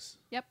things.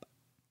 Yep.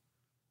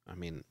 I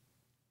mean,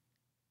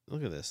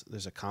 look at this.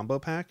 There's a combo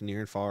pack, Near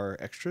and Far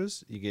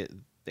extras. You get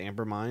the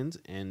Amber Mines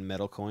and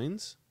metal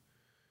coins.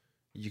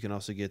 You can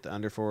also get the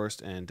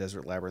Underforest and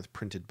Desert Labyrinth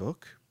printed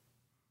book.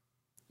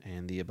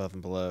 And the Above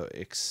and Below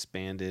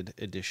expanded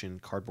edition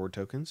cardboard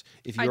tokens.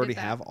 If you I did already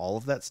that. have all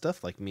of that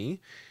stuff, like me,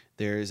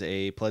 there's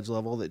a pledge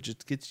level that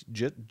just gets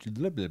you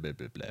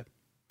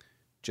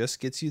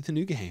the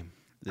new game.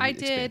 the I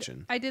did.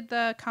 expansion. I did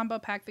the combo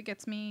pack that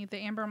gets me the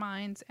Amber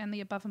Mines and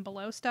the Above and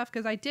Below stuff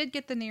because I did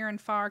get the Near and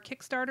Far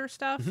Kickstarter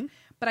stuff, Mhm.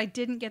 but I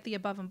didn't get the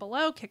Above and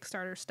Below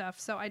Kickstarter stuff.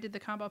 So I did the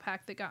combo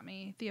pack that got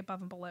me the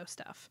Above and Below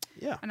stuff,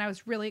 Yeah, and I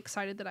was really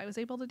excited that I was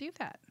able to do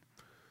that.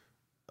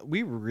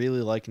 we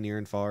really like Near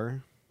and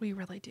Far. We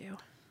really do.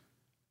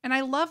 And I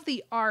love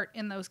the art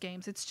in those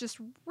games. It's just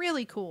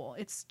really cool.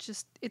 It's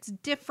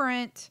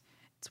different.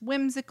 It's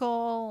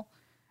whimsical.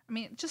 I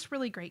mean, just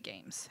really great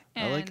games.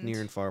 I like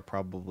Near and Far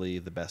probably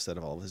the best out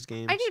of all of his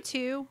games. I do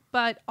too,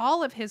 but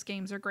all of his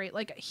games are great.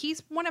 Like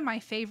he's one of my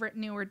favorite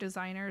newer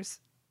designers.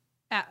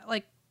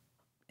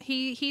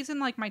 He's in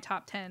like my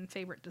top 10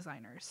 favorite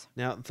designers.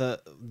 Now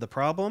the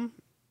problem,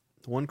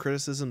 one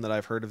criticism that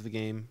I've heard of the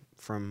game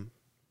from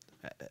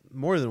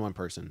more than one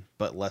person,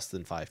 but less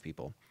than 5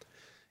 people,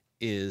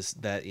 is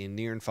that in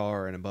Near and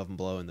Far and Above and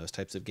Below and those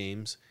types of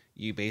games,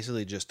 you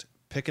basically just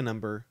pick a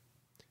number,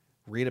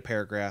 read a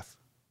paragraph,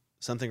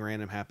 something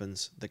random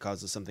happens that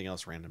causes something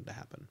else random to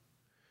happen.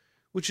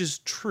 Which is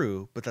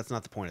true, but that's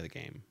not the point of the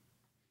game.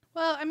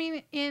 Well, I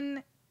mean,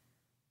 in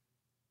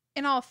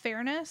all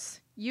fairness,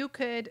 you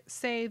could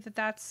say that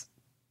that's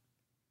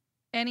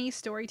any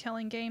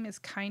storytelling game is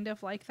kind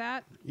of like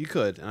that. You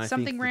could, and I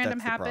Something think that random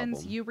that's the happens,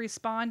 problem. you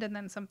respond, and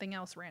then something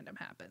else random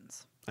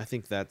happens. I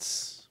think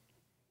that's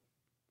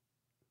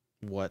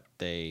what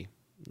they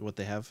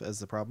have as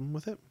the problem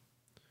with it.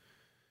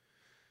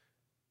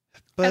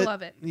 But I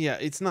love it. yeah,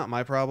 it's not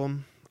my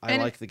problem. I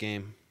And like the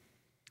game.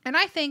 And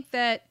I think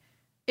that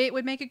it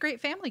would make a great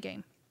family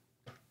game.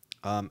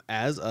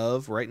 As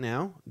of right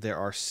now, there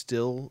are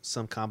still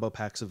some combo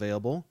packs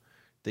available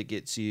that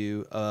gets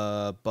you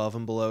Above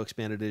and Below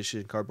expanded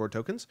edition cardboard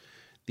tokens,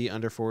 the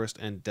Underforest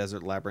and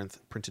Desert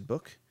Labyrinth printed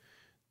book,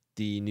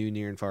 the new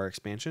Near and Far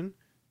expansion,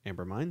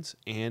 Amber Mines,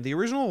 and the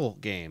original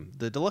game,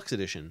 the deluxe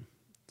edition.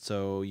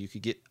 So you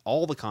could get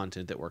all the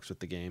content that works with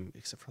the game,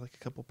 except for like a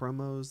couple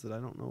promos that I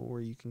don't know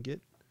where you can get.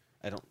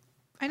 I I don't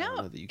know.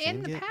 know that you can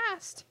In the get.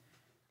 past,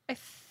 I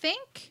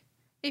think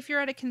if you're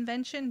at a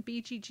convention,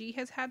 BGG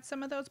has had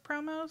some of those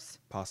promos.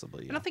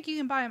 Possibly. I Yeah. don't think you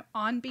can buy them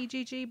on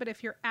BGG, but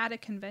if you're at a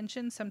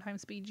convention,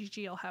 sometimes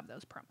BGG will have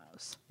those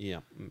promos. Yeah,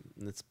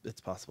 it's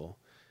possible.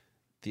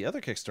 The other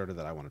Kickstarter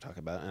that I want to talk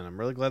about, and I'm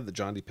really glad that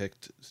John D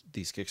picked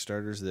these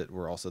Kickstarters that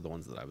were also the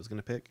ones that I was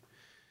going to pick.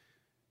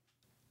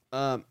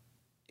 A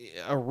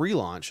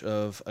relaunch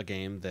of a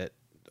game that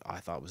I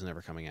thought was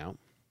never coming out.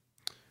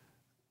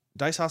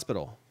 Dice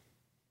Hospital.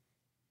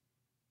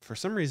 For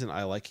some reason,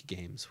 I like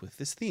games with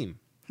this theme.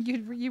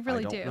 You really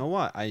I don't do. know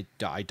why.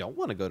 I don't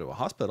want to go to a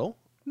hospital.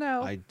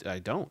 No. I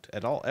don't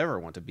at all ever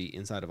want to be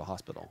inside of a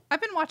hospital.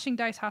 I've been watching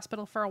Dice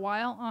Hospital for a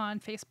while on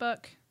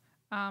Facebook.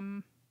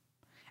 And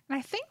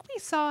I think we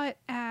saw it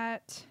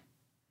at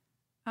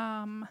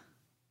the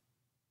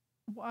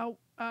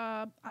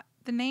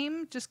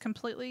name just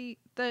completely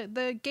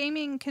the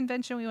gaming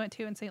convention we went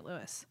to in St.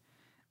 Louis.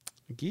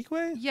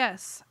 Geekway?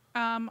 Yes.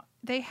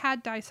 They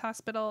had Dice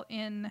Hospital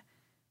in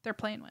their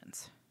Play-N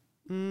Wins.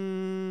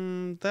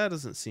 That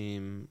doesn't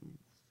seem.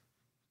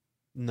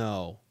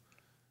 No,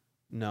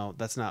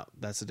 that's not.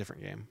 That's a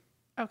different game.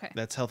 Okay.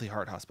 That's Healthy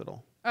Heart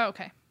Hospital. Oh,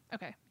 okay.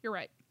 Okay. You're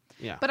right.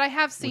 Yeah. But I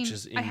have seen Which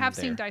is I in have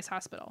seen there. Dice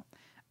Hospital.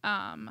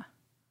 I've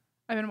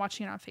been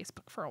watching it on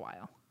Facebook for a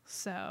while.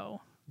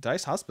 So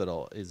Dice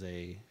Hospital is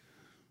a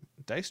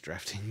dice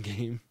drafting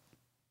game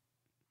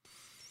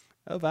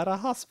about a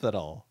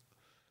hospital.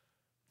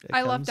 It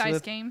I love comes dice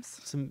with games.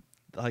 some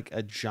like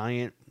a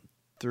giant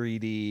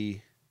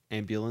 3D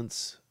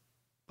ambulance,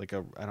 like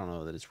a I don't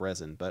know that it's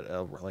resin, but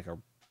like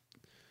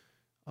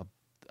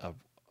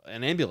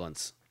an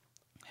ambulance.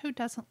 Who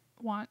doesn't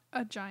want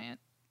a giant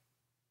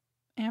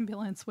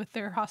ambulance with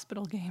their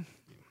hospital game?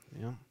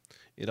 Yeah.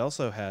 It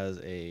also has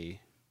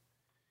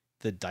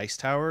the dice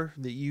tower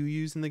that you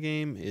use in the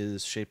game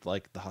is shaped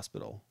like the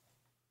hospital.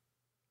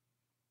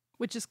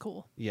 Which is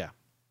cool. Yeah.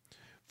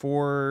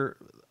 For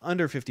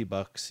under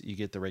 $50, you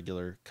get the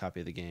regular copy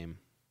of the game.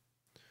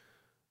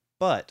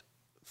 But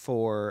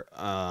for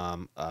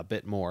a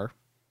bit more,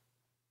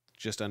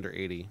 just under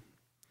 80,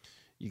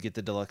 you get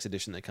the deluxe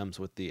edition that comes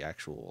with the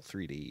actual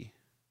 3D,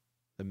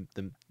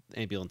 the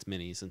ambulance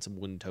minis and some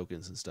wooden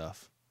tokens and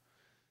stuff.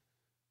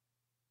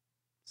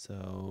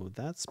 So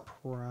that's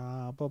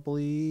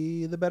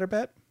probably the better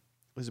bet.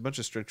 There's a bunch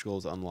of stretch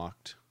goals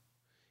unlocked,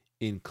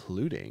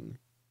 including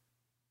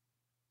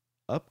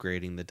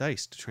upgrading the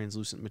dice to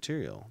translucent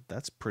material.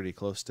 That's pretty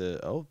close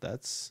to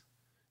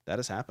that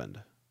has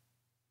happened.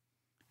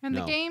 And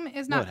No. the game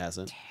is No, not it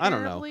hasn't. I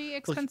don't know. terribly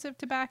expensive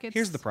to back. It's,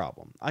 Here's the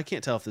problem. I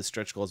can't tell if this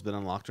stretch goal has been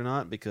unlocked or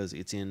not because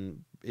it's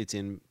in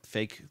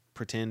fake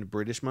pretend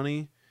British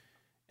money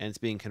and it's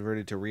being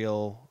converted to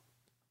real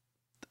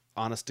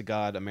honest to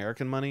God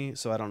American money,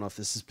 so I don't know if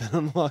this has been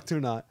unlocked or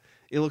not.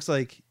 It looks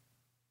like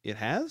it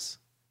has?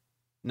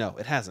 No,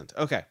 it hasn't.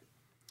 Okay,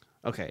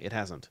 it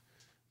hasn't.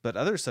 But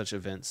other such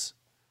events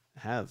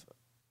have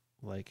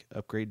like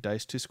upgrade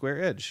dice to square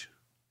edge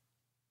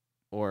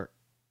or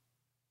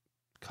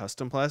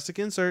custom plastic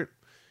insert.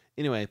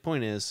 Anyway,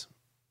 point is,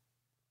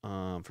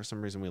 for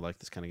some reason we like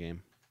this kind of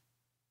game.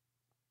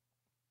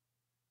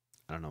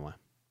 I don't know why.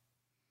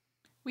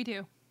 We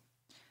do.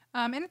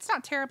 And it's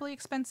not terribly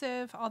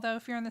expensive, although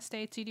if you're in the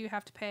States, you do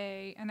have to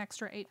pay an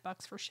extra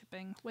 $8 for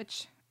shipping,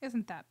 which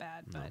isn't that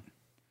bad, No. but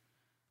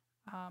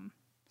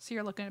so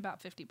you're looking at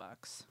about $50,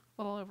 a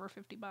little over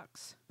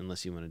 $50.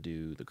 Unless you want to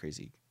do the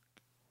crazy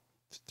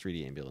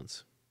 3D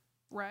ambulance,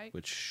 Right.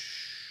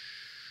 which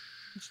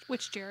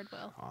Jared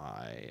will.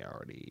 I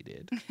already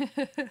did.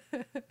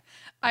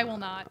 I will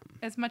not.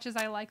 As much as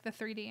I like the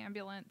 3D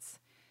ambulance.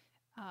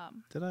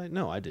 Did I?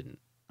 No, I didn't.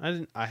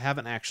 I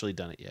haven't actually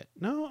done it yet.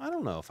 No, I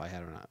don't know if I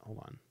had or not. Hold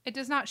on. It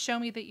does not show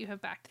me that you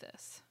have backed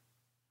this.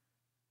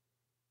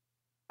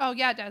 Oh,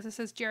 yeah, it does. It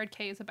says Jared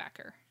K is a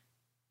backer.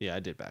 Yeah, I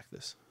did back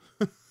this.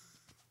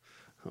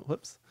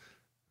 Whoops.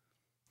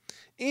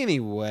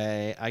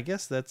 Anyway, I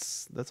guess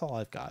that's all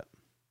I've got.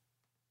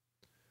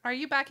 Are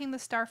you backing the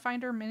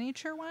Starfinder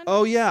miniature one?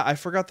 Oh yeah, I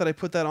forgot that I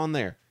put that on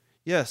there.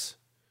 Yes.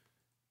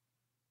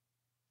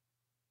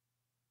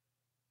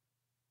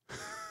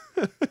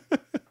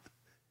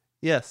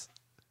 Yes.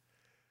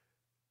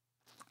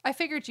 I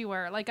figured you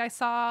were. Like, I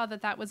saw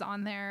that was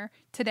on there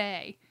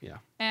today. Yeah.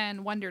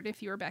 And wondered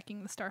if you were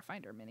backing the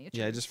Starfinder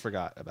miniature. Yeah, I just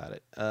forgot about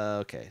it.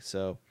 Okay,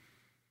 so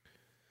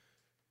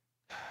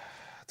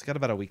it's got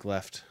about a week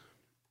left.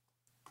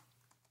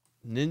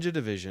 Ninja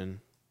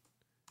Division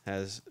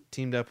has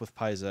teamed up with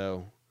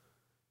Paizo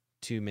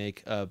to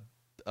make about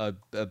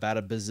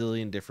a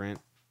bazillion different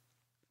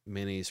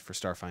minis for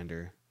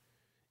Starfinder.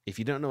 If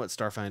you don't know what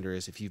Starfinder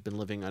is, if you've been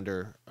living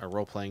under a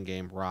role-playing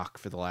game rock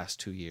for the last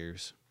 2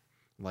 years,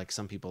 like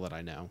some people that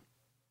I know,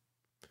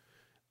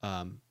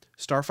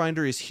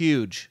 Starfinder is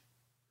huge.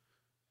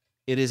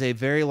 It is a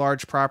very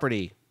large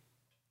property.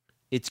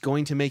 It's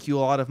going to make you a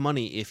lot of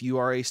money if you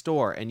are a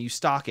store and you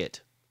stock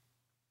it.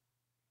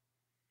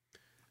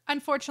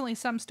 Unfortunately,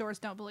 some stores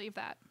don't believe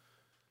that.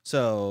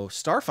 So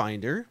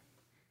Starfinder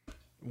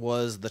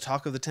was the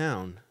talk of the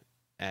town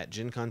at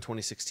Gen Con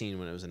 2016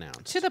 when it was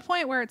announced. To the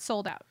point where it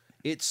sold out.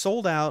 It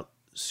sold out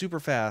super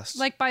fast.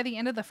 Like by the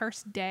end of the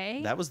first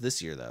day. That was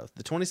this year, though.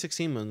 The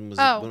 2016 one was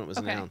when it was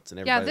okay. announced, and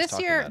everybody was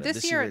talking about it.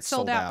 This year it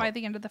sold out by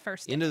the end of the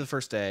first day. End of the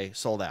first day,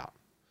 sold out.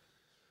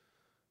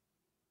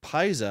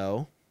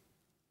 Paizo,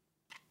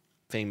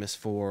 famous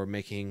for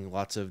making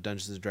lots of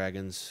Dungeons &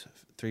 Dragons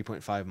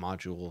 3.5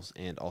 modules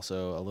and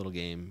also a little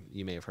game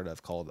you may have heard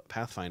of called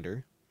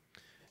Pathfinder,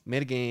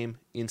 made a game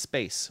in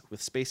space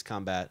with space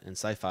combat and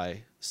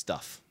sci-fi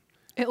stuff.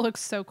 It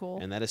looks so cool.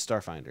 And that is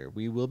Starfinder.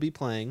 We will be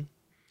playing.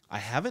 I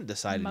haven't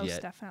decided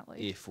yet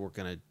definitely. if we're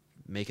going to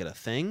make it a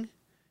thing,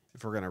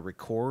 if we're going to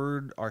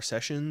record our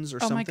sessions or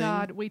something. Oh my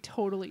God, we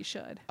totally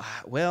should.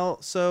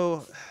 Well,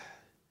 so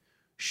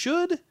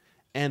should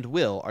and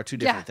will are two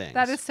different things.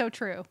 That is so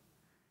true.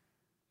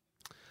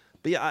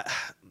 But yeah,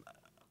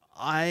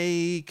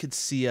 I could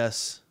see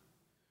us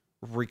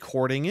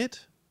recording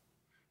it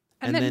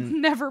and then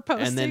never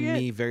posting it. And then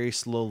me very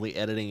slowly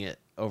editing it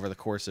over the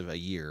course of a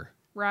year.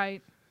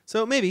 Right.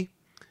 So maybe.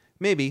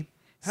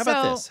 How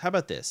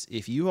about this?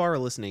 If you are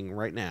listening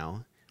right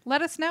now,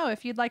 let us know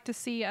if you'd like to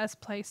see us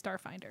play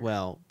Starfinder.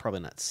 Well,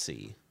 probably not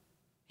see.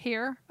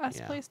 Hear us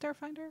play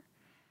Starfinder?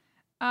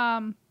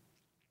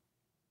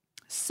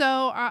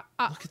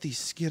 Look at these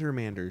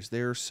Skittermanders.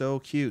 They're so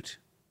cute.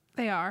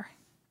 They are.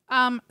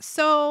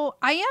 So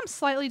I am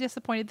slightly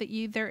disappointed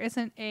that there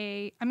isn't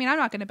I'm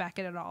not going to back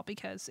it at all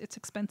because it's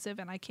expensive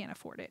and I can't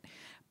afford it.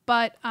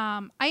 But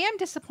I am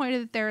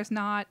disappointed that there is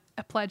not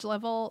a pledge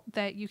level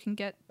that you can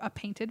get a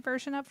painted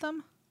version of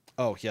them.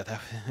 Oh, yeah.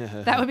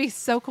 That would be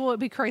so cool. It would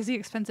be crazy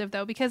expensive,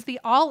 though, because the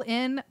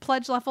all-in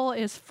pledge level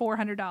is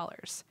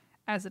 $400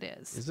 as it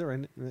is. Is that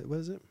right? What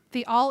is it?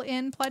 The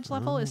all-in pledge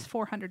level is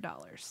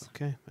 $400.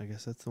 Okay. I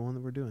guess that's the one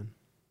that we're doing.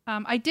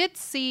 I did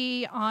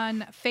see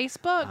on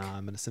Facebook.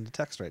 I'm going to send a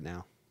text right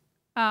now.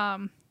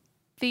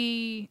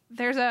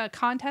 There's a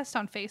contest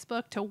on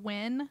Facebook to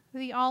win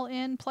the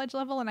all-in pledge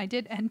level, and I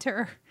did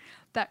enter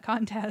that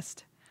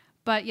contest.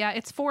 But yeah,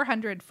 it's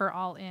 $400 for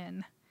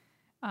all-in,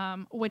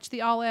 which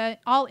the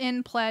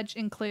all-in pledge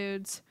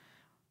includes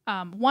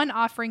one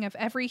offering of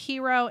every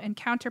hero and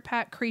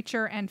counterpack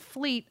creature and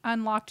fleet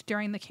unlocked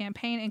during the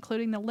campaign,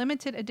 including the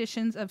limited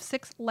editions of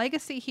 6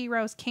 legacy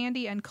heroes,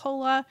 Candy and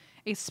Cola,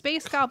 a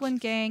Space Goblin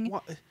gang,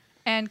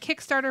 and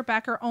Kickstarter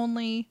backer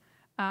only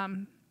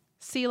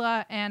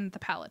Sela and the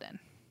Paladin.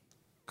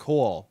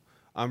 Cool.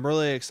 I'm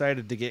really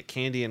excited to get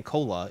Candy and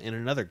Cola in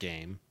another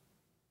game.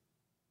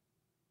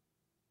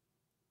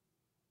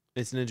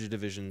 It's Ninja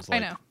Division's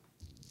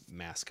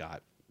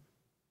mascot.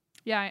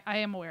 Yeah, I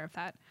am aware of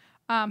that.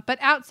 But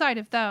outside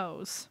of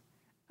those,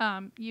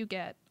 you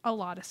get a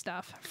lot of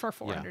stuff for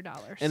 $400.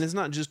 Yeah. And it's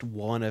not just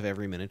one of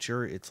every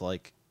miniature. It's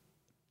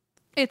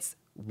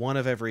one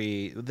of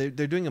every. They're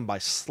doing them by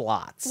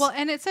slots. Well,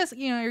 and it says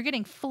you're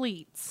getting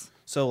fleets.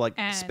 So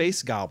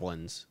Space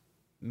Goblins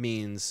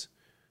means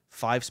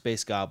 5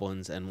 Space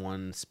Goblins and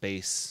 1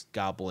 Space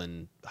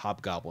Goblin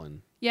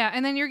Hobgoblin. Yeah,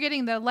 and then you're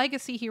getting the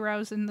legacy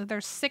heroes, and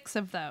there's 6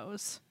 of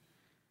those.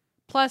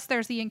 Plus,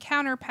 there's the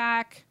encounter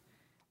pack.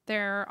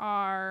 There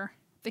are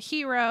the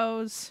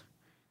heroes.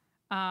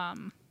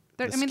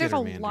 There, The I mean, there's a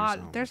Skittermanders, lot.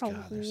 oh my There's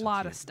God, they're a so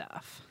lot cute. of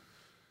stuff.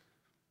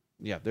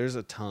 Yeah, there's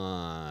a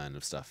ton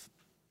of stuff.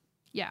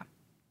 Yeah.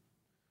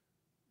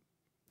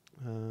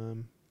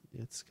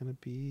 It's gonna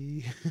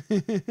be.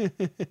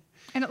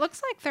 And it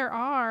looks like there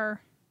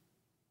are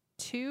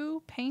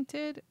 2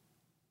 painted.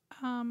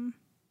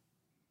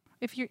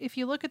 If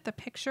you look at the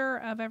picture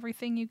of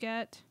everything you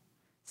get,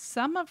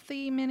 some of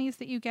the minis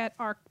that you get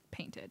are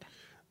painted.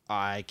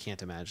 I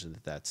can't imagine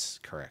that that's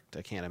correct.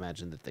 I can't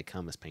imagine that they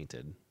come as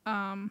painted.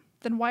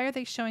 Then why are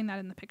they showing that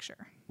in the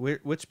picture?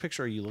 Which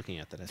picture are you looking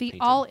at that has The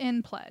painted?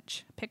 all-in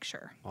pledge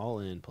picture. All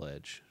in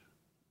pledge.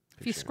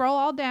 If you Picture. scroll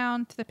all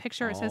down to the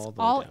picture, it says All the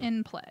way all down.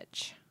 in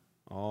pledge.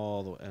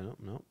 All the way. Oh,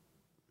 no.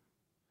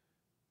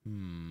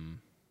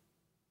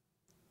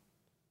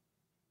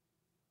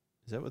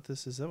 Is that what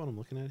this is? Is that what I'm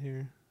looking at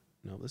here?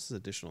 No, this is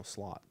additional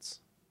slots.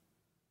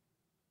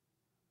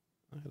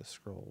 I gotta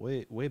scroll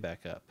way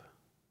back up.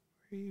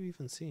 Where are you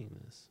even seeing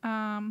this?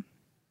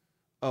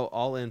 Oh,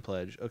 all in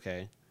pledge.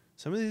 Okay.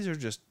 Some of these are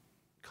just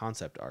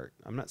concept art.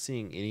 I'm not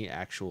seeing any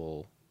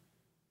actual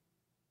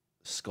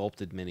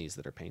sculpted minis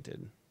that are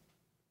painted.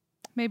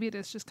 Maybe it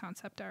is just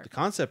concept art. The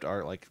concept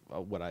art, like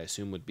what I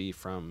assume would be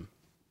from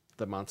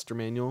the monster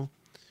manual,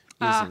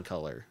 is in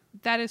color.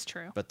 That is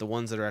true. But the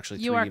ones that are actually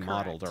You are 3D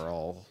modeled correct. are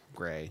all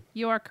gray.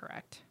 You are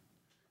correct.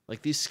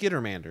 Like these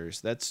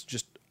Skittermanders, that's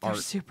just They're art.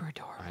 super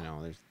adorable. I know.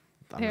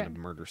 I'm They're- going to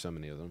murder so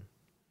many of them.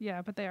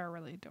 Yeah, but they are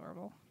really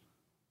adorable.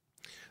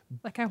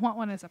 Like I want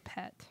one as a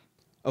pet.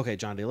 Okay,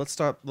 John D, let's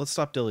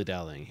stop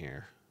dilly-dallying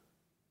here.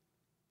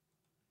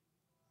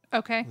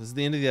 Okay. This is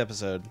the end of the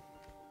episode.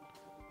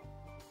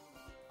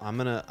 I'm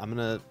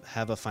gonna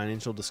have a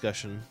financial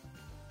discussion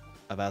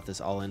about this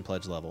all-in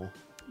pledge level.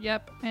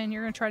 Yep. And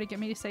you're gonna try to get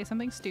me to say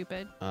something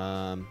stupid.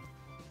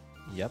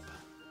 Yep.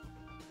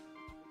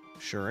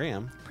 Sure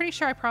am. Pretty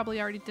sure I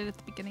probably already did at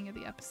the beginning of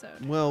the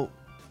episode. Well,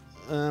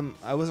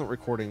 I wasn't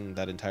recording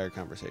that entire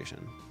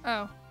conversation.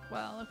 Oh,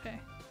 well, okay.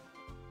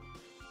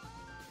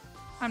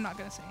 I'm not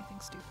gonna say anything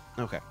stupid.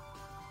 Okay.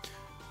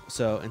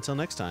 So until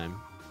next time.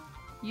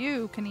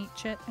 You can eat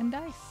shit and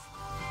dice.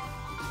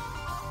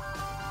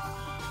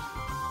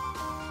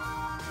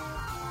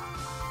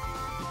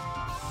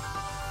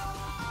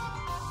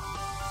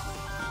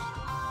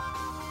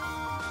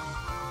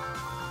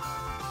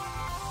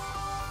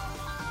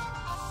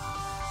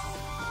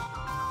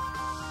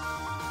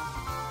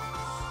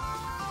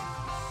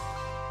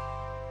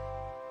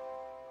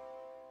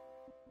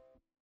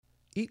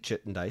 Eat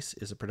Chit and Dice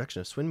is a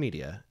production of Swin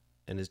Media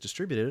and is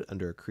distributed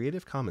under a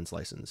Creative Commons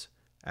license.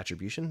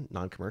 Attribution,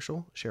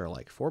 non-commercial, share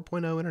alike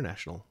 4.0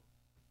 international.